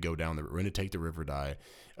river, when to take the river die.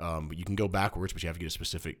 You can go backwards, but you have to get a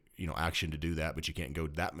specific action to do that, but you can't go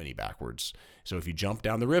that many backwards. So if you jump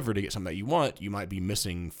down the river to get something that you want, you might be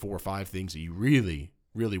missing 4 or 5 things that you really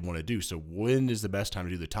really want to do. So when is the best time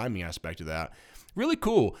to do the timing aspect of that? Really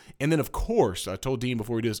cool. And then, of course, I told Dean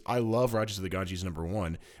before we do this, I love Rajas of the Ganges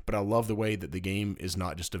 #1, but I love the way that the game is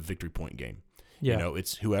not just a victory point game. Yeah. You know,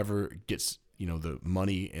 it's whoever gets, you know, the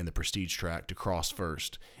money and the prestige track to cross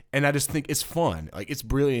first. And I just think it's fun. Like, it's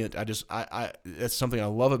brilliant. I that's something I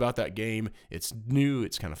love about that game. It's new.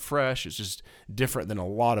 It's kind of fresh. It's just different than a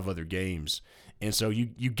lot of other games. And so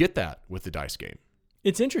you get that with the dice game.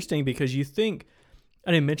 It's interesting because you think,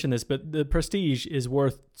 I didn't mention this, but the prestige is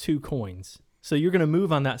worth 2 coins. So you're going to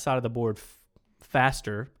move on that side of the board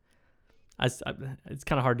faster. It's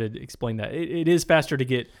kind of hard to explain that. It is faster to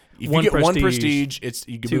get if one you get prestige, one prestige, it's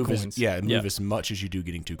you can 2 move coins. move as much as you do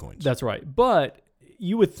getting 2 coins. That's right. But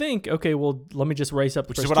you would think, okay, well, let me just race up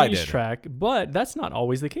the prestige track. But that's not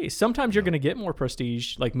always the case. Sometimes you're going to get more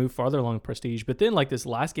prestige, like move farther along prestige. But then, like this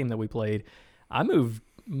last game that we played, I moved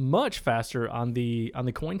much faster on the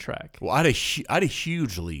coin track. Well, I had a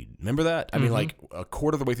huge lead. Remember that? I mean, like a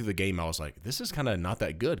quarter of the way through the game, I was like, this is kind of not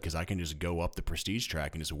that good because I can just go up the prestige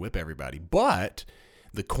track and just whip everybody. But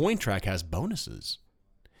the coin track has bonuses.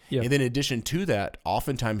 Yeah. And then in addition to that,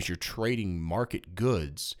 oftentimes you're trading market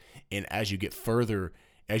goods. And as you get further,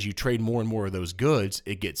 as you trade more and more of those goods,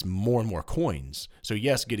 it gets more and more coins. So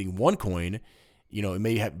yes, getting 1 coin, you know, it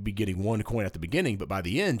may be getting 1 coin at the beginning, but by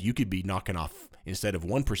the end, you could be knocking off, instead of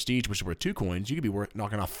 1 prestige, which is worth 2 coins, you could be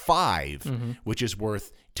knocking off 5, which is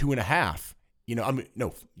worth 2.5. You know, I mean,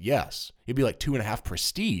 no, yes, it'd be like 2.5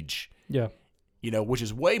 prestige. Yeah. You know, which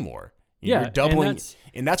is way more. Yeah, you're doubling,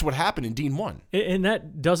 and that's what happened in Dean 1. And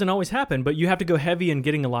that doesn't always happen, but you have to go heavy in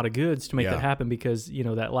getting a lot of goods to make that happen because, you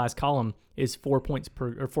know, that last column is 4 coins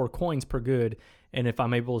per good. And if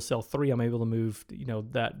I'm able to sell 3, I'm able to move, you know,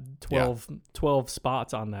 that 12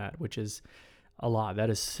 spots on that, which is a lot.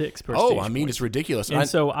 That is 6 prestige Oh, I mean, points. It's ridiculous. And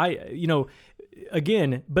so you know,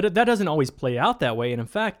 again, but that doesn't always play out that way. And in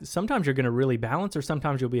fact, sometimes you're going to really balance or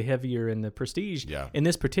sometimes you'll be heavier in the prestige. Yeah. In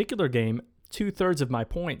this particular game, 2/3 of my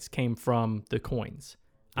points came from the coins.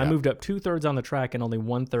 I moved up 2/3 on the track and only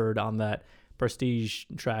 1/3 on that prestige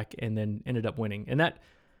track and then ended up winning. And that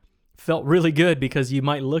felt really good because you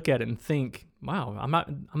might look at it and think, wow, I'm not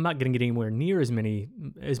going to get anywhere near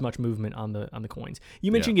as much movement on the coins.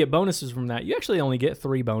 You mentioned you get bonuses from that. You actually only get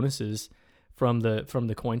 3 bonuses from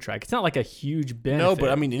the coin track. It's not like a huge benefit. No, but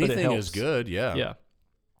I mean anything is good. Yeah. Yeah.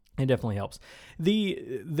 It definitely helps.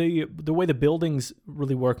 The way the buildings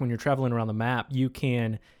really work when you're traveling around the map, you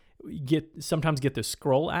can sometimes get the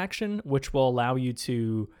scroll action, which will allow you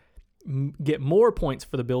to get more points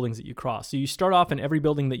for the buildings that you cross. So you start off in every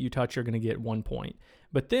building that you touch, you're going to get 1 point.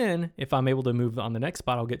 But then if I'm able to move on the next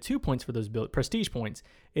spot, I'll get 2 points for those prestige points.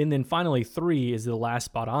 And then finally 3 is the last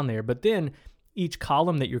spot on there. But then each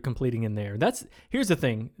column that you're completing in there, here's the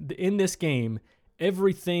thing. In this game,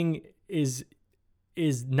 everything is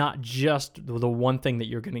not just the one thing that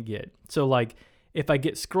you're going to get. So like if I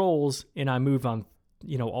get scrolls and I move on,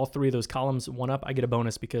 you know, all 3 of those columns 1 up, I get a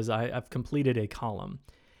bonus because I've completed a column.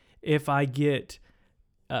 If I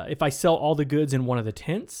if I sell all the goods in one of the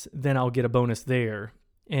tents, then I'll get a bonus there.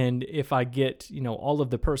 And if I get, you know, all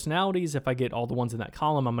of the personalities, if I get all the ones in that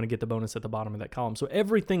column, I'm going to get the bonus at the bottom of that column. So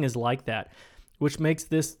everything is like that, which makes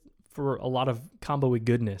this for a lot of combo-y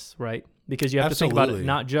goodness, right? Because you have to think about it,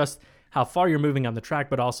 not just how far you're moving on the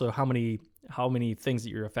track, but also how many things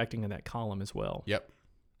that you're affecting in that column as well. Yep.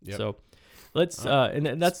 So let's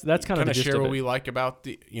and that's kind of the gist share of what it. we like about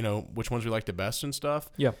the, you know, which ones we like the best and stuff.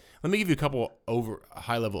 Yeah. Let me give you a couple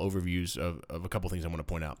high level overviews of a couple things I want to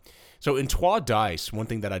point out. So in Trois Dice, one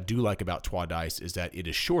thing that I do like about Trois Dice is that it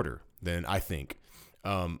is shorter than I think.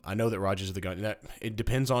 I know that Rajas of the Ganges, it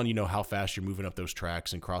depends on, you know, how fast you're moving up those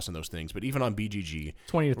tracks and crossing those things. But even on BGG,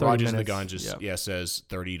 20 to 30 Rajas minutes. of the Ganges says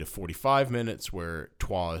 30 to 45 minutes, where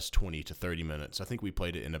Trois is 20 to 30 minutes. I think we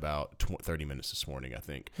played it in about 30 minutes this morning, I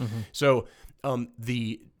think. Mm-hmm. So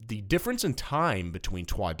the difference in time between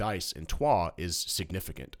Trois Dice and Trois is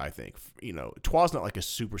significant, I think. You know, Trois is not like a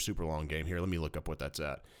super, super long game. Here, let me look up what that's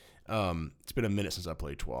at. It's been a minute since I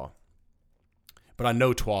played Trois. But I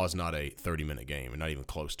know Trois is not a 30-minute game, and not even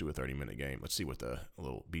close to a 30-minute game. Let's see what the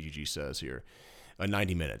little BGG says here.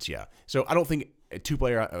 90 minutes, yeah. So I don't think a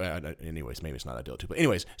 2-player, anyways, maybe it's not ideal 2-player.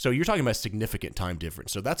 Anyways, so you're talking about significant time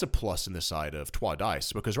difference. So that's a plus in the side of Trois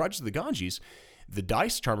Dice, because Rajas of the Ganges, the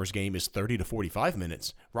Dice Charmers game is 30 to 45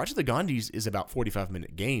 minutes. Rajas of the Ganges is about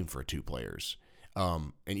 45-minute game for 2 players.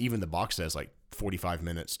 And even the box says like 45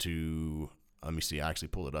 minutes to, let me see, I actually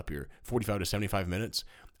pulled it up here, 45 to 75 minutes.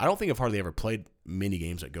 I don't think I've hardly ever played mini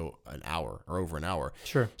games that go an hour or over an hour.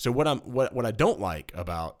 Sure. So what I don't like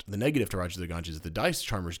about the negative to Rajas of the Ganges, the Dice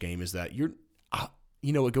Charmers game, is that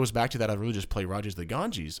it goes back to that. I really just play Rajas of the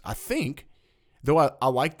Ganges. I think Though I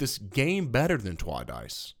like this game better than Trois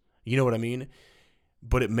Dice. You know what I mean?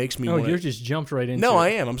 But it makes me you just jumped right into No, it. I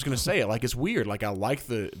am. I'm just going to say it. Like, it's weird. Like, I like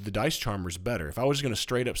the Dice Charmers better. If I was going to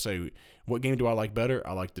straight up say, what game do I like better?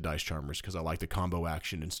 I like the Dice Charmers because I like the combo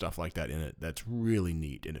action and stuff like that in it. That's really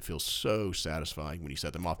neat, and it feels so satisfying when you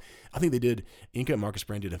set them off. I think Inca and Marcus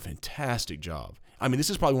Brand did a fantastic job. I mean, this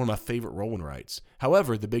is probably one of my favorite roll and writes.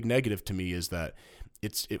 However, the big negative to me is that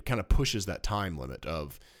it kind of pushes that time limit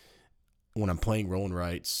of when I'm playing roll and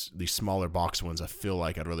writes, these smaller box ones, I feel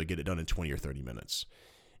like I'd rather get it done in 20 or 30 minutes.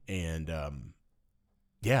 And,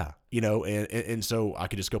 yeah, you know, and so I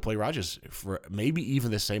could just go play Rajas for maybe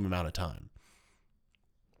even the same amount of time.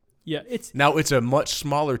 Yeah, it's a much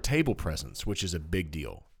smaller table presence, which is a big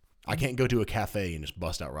deal. I can't go to a cafe and just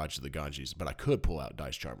bust out Rajas of the Ganges, but I could pull out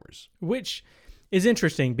Dice Charmers. Which is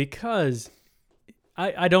interesting because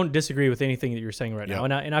I don't disagree with anything that you're saying right now.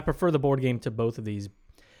 And I prefer the board game to both of these.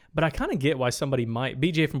 But I kind of get why somebody might.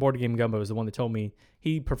 BJ from Board Game Gumbo is the one that told me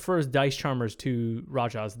he prefers Dice Charmers to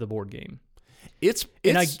Rajas, the board game.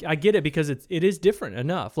 And I get it because it is different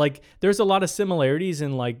enough. Like, there's a lot of similarities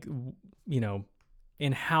in, like, you know,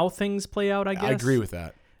 in how things play out, I guess. I agree with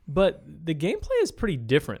that. But the gameplay is pretty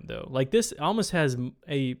different, though. Like, this almost has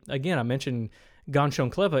again, I mentioned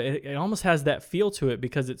Ganshon Cleva. It almost has that feel to it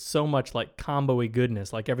because it's so much like combo-y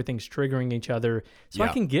goodness. Like, everything's triggering each other. So I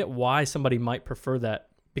can get why somebody might prefer that.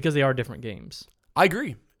 Because they are different games. I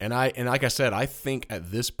agree. And like I said, I think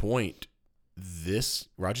at this point, this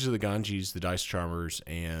Rajas of the Ganges, the Dice Charmers,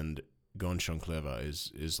 and Ganshon Cleva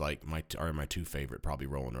is like my two favorite probably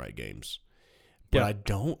roll and write games. But I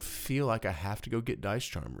don't feel like I have to go get Dice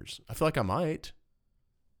Charmers. I feel like I might.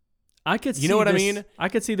 I could see I mean? I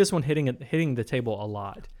could see this one hitting the table a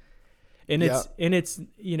lot. And it's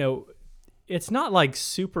you know, it's not like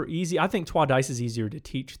super easy. I think Trois Dice is easier to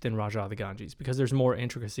teach than Raja of the Ganges because there's more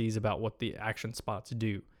intricacies about what the action spots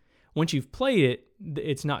do. Once you've played it,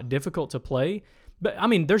 it's not difficult to play. But, I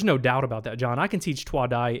mean, there's no doubt about that, John. I can teach Trois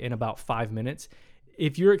Dice in about 5 minutes.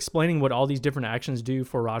 If you're explaining what all these different actions do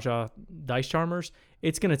for Raja Dice Charmers,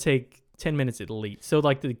 it's going to take 10 minutes at least. So,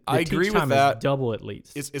 like, the I agree teach time with that. is double at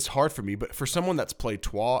least. It's hard for me, but for someone that's played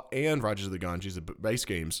Trois and Rajas of the Ganges, the base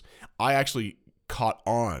games, I actually caught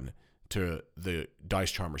on to the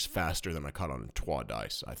Dice Charmers faster than I caught on Trois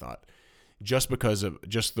Dice, I thought. Just because of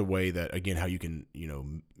just the way that, again, how you can, you know,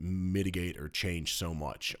 mitigate or change so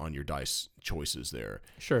much on your dice choices there.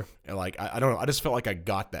 Sure. And like, I don't know, I just felt like I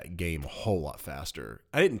got that game a whole lot faster.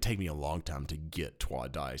 It didn't take me a long time to get Trois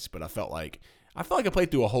Dice, but I felt like I played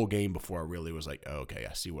through a whole game before I really was like, oh, okay,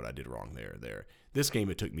 I see what I did wrong there. This game,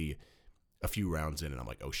 it took me a few rounds in, and I'm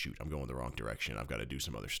like, oh, shoot, I'm going the wrong direction. I've got to do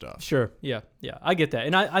some other stuff. Sure. Yeah. I get that.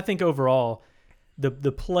 And I think overall,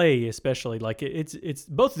 the play especially, like it's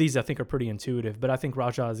both of these I think are pretty intuitive, but I think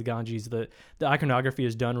Raja of the Ganges, the iconography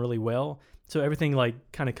is done really well. So everything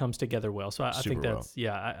like kind of comes together well. So I think that's,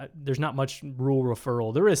 there's not much rule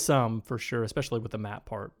referral. There is some for sure, especially with the map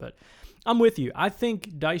part, but I'm with you. I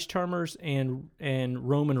think Dice Charmers and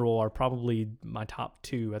Roman Roll are probably my top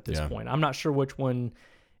two at this point. I'm not sure which one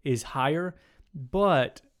is higher,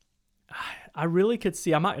 but I really could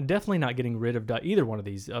see. I'm definitely not getting rid of either one of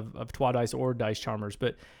these, of Trois Dice or Dice Charmers,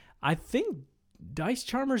 but I think Dice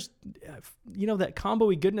Charmers, you know, that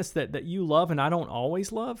combo-y goodness that you love and I don't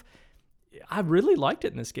always love, I really liked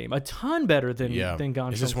it in this game. A ton better than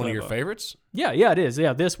Ganshon. Is this one of your favorites? Yeah, it is.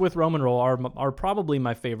 Yeah, this with Roman Roll are probably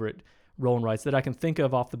my favorite roll and writes that I can think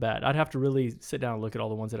of off the bat. I'd have to really sit down and look at all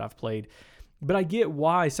the ones that I've played. But I get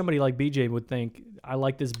why somebody like BJ would think I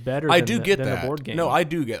like this better than the board game. No, I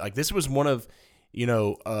do get, like, this was one of, you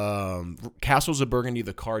know, Castles of Burgundy,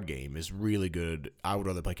 the card game, is really good. I would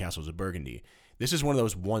rather play Castles of Burgundy. This is one of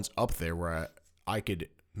those ones up there where I could,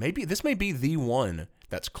 maybe, this may be the one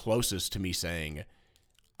that's closest to me saying,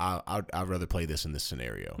 I'd rather play this in this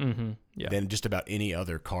scenario than just about any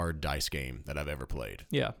other card dice game that I've ever played.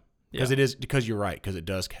 Yeah. Because you're right, because it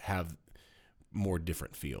does have more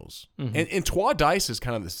different feels. And Trois Dice is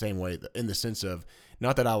kind of the same way in the sense of,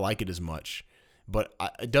 not that I like it as much, but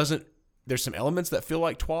it doesn't, there's some elements that feel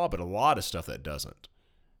like Trois, but a lot of stuff that doesn't.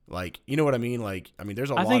 Like, you know what I mean? Like, I mean, there's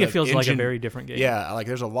a lot of, I think it feels like a very different game. Yeah, like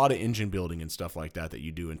there's a lot of engine building and stuff like that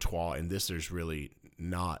you do in Trois, and this there's really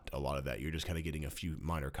not a lot of that. You're just kind of getting a few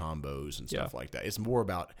minor combos and stuff like that. It's more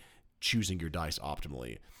about choosing your dice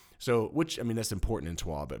optimally. So, which, I mean, that's important in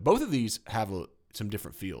Trois, but both of these have some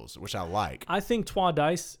different feels, which I like. I think Trois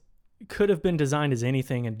Dice could have been designed as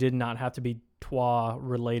anything and did not have to be Trois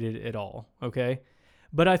related at all, okay?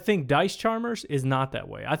 But I think Dice Charmers is not that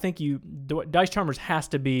way. I think Dice Charmers has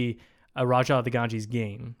to be a Raja of the Ganges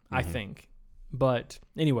game, I think. But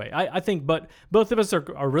anyway, I think but both of us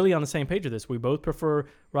are really on the same page of this. We both prefer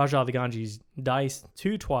Raja the Ganji's dice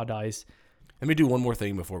to Twa dice. Let me do one more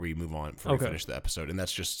thing before we move on, before Okay. we finish the episode, and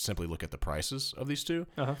that's just simply look at the prices of these two.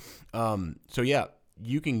 Uh-huh. So yeah,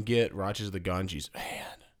 you can get Rajas of the Ganges. Man,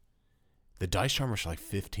 the dice charmers are like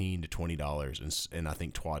 $15 to $20, and I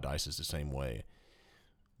think Twa dice is the same way.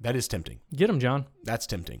 That is tempting. Get them, John. That's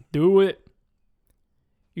tempting. Do it.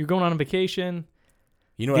 You're going on a vacation.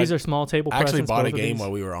 You know, These are small table I actually presents, bought a both of game these.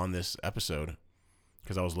 while we were on this episode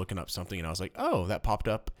because I was looking up something and I was like, oh, that popped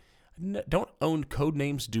up. Don't own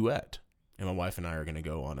Codenames Duet. And my wife and I are going to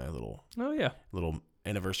go on a little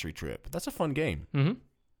anniversary trip. That's a fun game. Mm-hmm.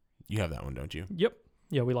 You have that one, don't you? Yep.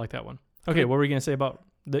 Yeah, we like that one. Okay, what were you going to say about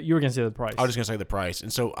you were going to say the price. I was just going to say the price.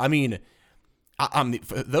 And so, I mean,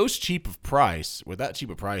 for those cheap of price, with that cheap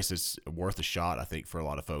of price, it's worth a shot, I think, for a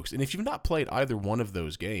lot of folks. And if you've not played either one of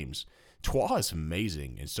those games, Twa is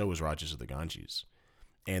amazing, and so is Rajas of the Ganges.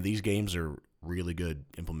 And these games are really good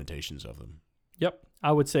implementations of them. Yep.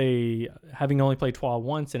 I would say, having only played Twa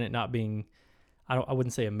once and it not being, I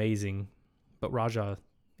wouldn't say amazing, but Raja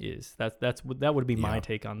is. That would be my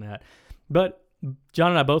take on that. But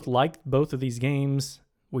John and I both liked both of these games.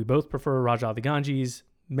 We both prefer Raja of the Ganges.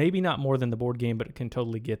 Maybe not more than the board game, but can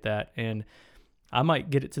totally get that. And I might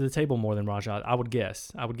get it to the table more than Raja. I would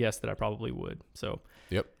guess that I probably would. So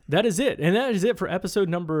Yep. that is it. And that is it for episode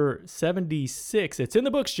number 76. It's in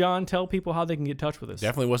the books, John. Tell people how they can get in touch with us.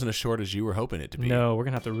 Definitely wasn't as short as you were hoping it to be. No, we're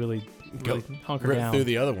going to have to really hunker Rip down. through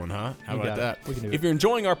the other one, huh? How We about got it. that? We can do If it. you're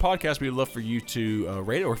enjoying our podcast, we'd love for you to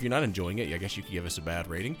rate it. Or if you're not enjoying it, I guess you could give us a bad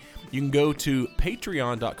rating. You can go to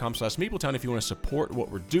patreon.com/Meepletown if you want to support what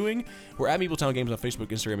we're doing. We're at Meepletown Games on Facebook,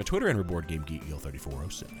 Instagram, and Twitter, and we're Board Game Geek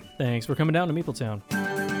 3407. Thanks for coming down to Meepletown.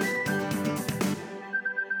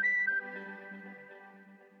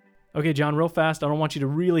 Okay, John, real fast. I don't want you to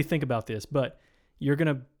really think about this, but you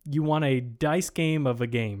want a dice game of a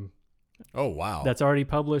game Oh, wow. that's already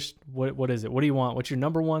published. What is it? What do you want? What's your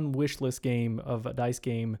number one wish list game of a dice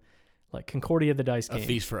game, like Concordia the dice A game?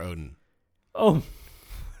 Feast for Odin. Oh,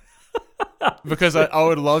 Because I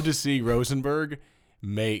would love to see Rosenberg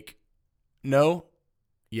make... No?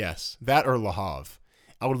 Yes. That or Le Havre.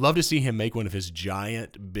 I would love to see him make one of his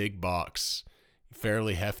giant, big box,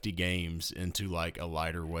 fairly hefty games into like a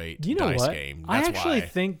lighter weight you know dice what? game. I That's actually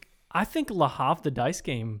why. I think Le Havre the dice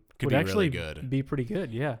game Could would be actually really good. be pretty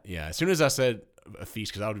good. Yeah. Yeah, as soon as I said a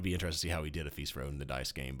Feast, because I would be interested to see how he did a Feast for Odin, the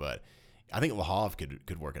dice game, but I think Le Havre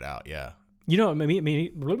could work it out, yeah. You know,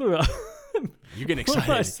 blah, blah, blah. You're getting What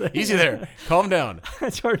am I excited. saying? Easy there. Calm down. I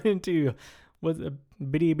turned into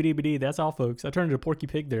bitty. That's all, folks. I turned into Porky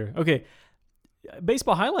Pig there. Okay.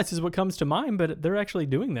 Baseball highlights is what comes to mind, but they're actually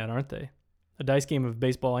doing that, aren't they? A dice game of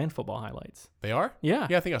baseball and football highlights. They are? Yeah.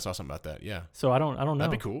 Yeah, I think I saw something about that, yeah. So I don't know.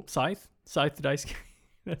 That'd be cool. Scythe the dice game.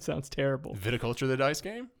 That sounds terrible. Viticulture, the dice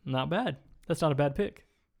game? Not bad. That's not a bad pick.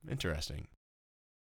 Interesting.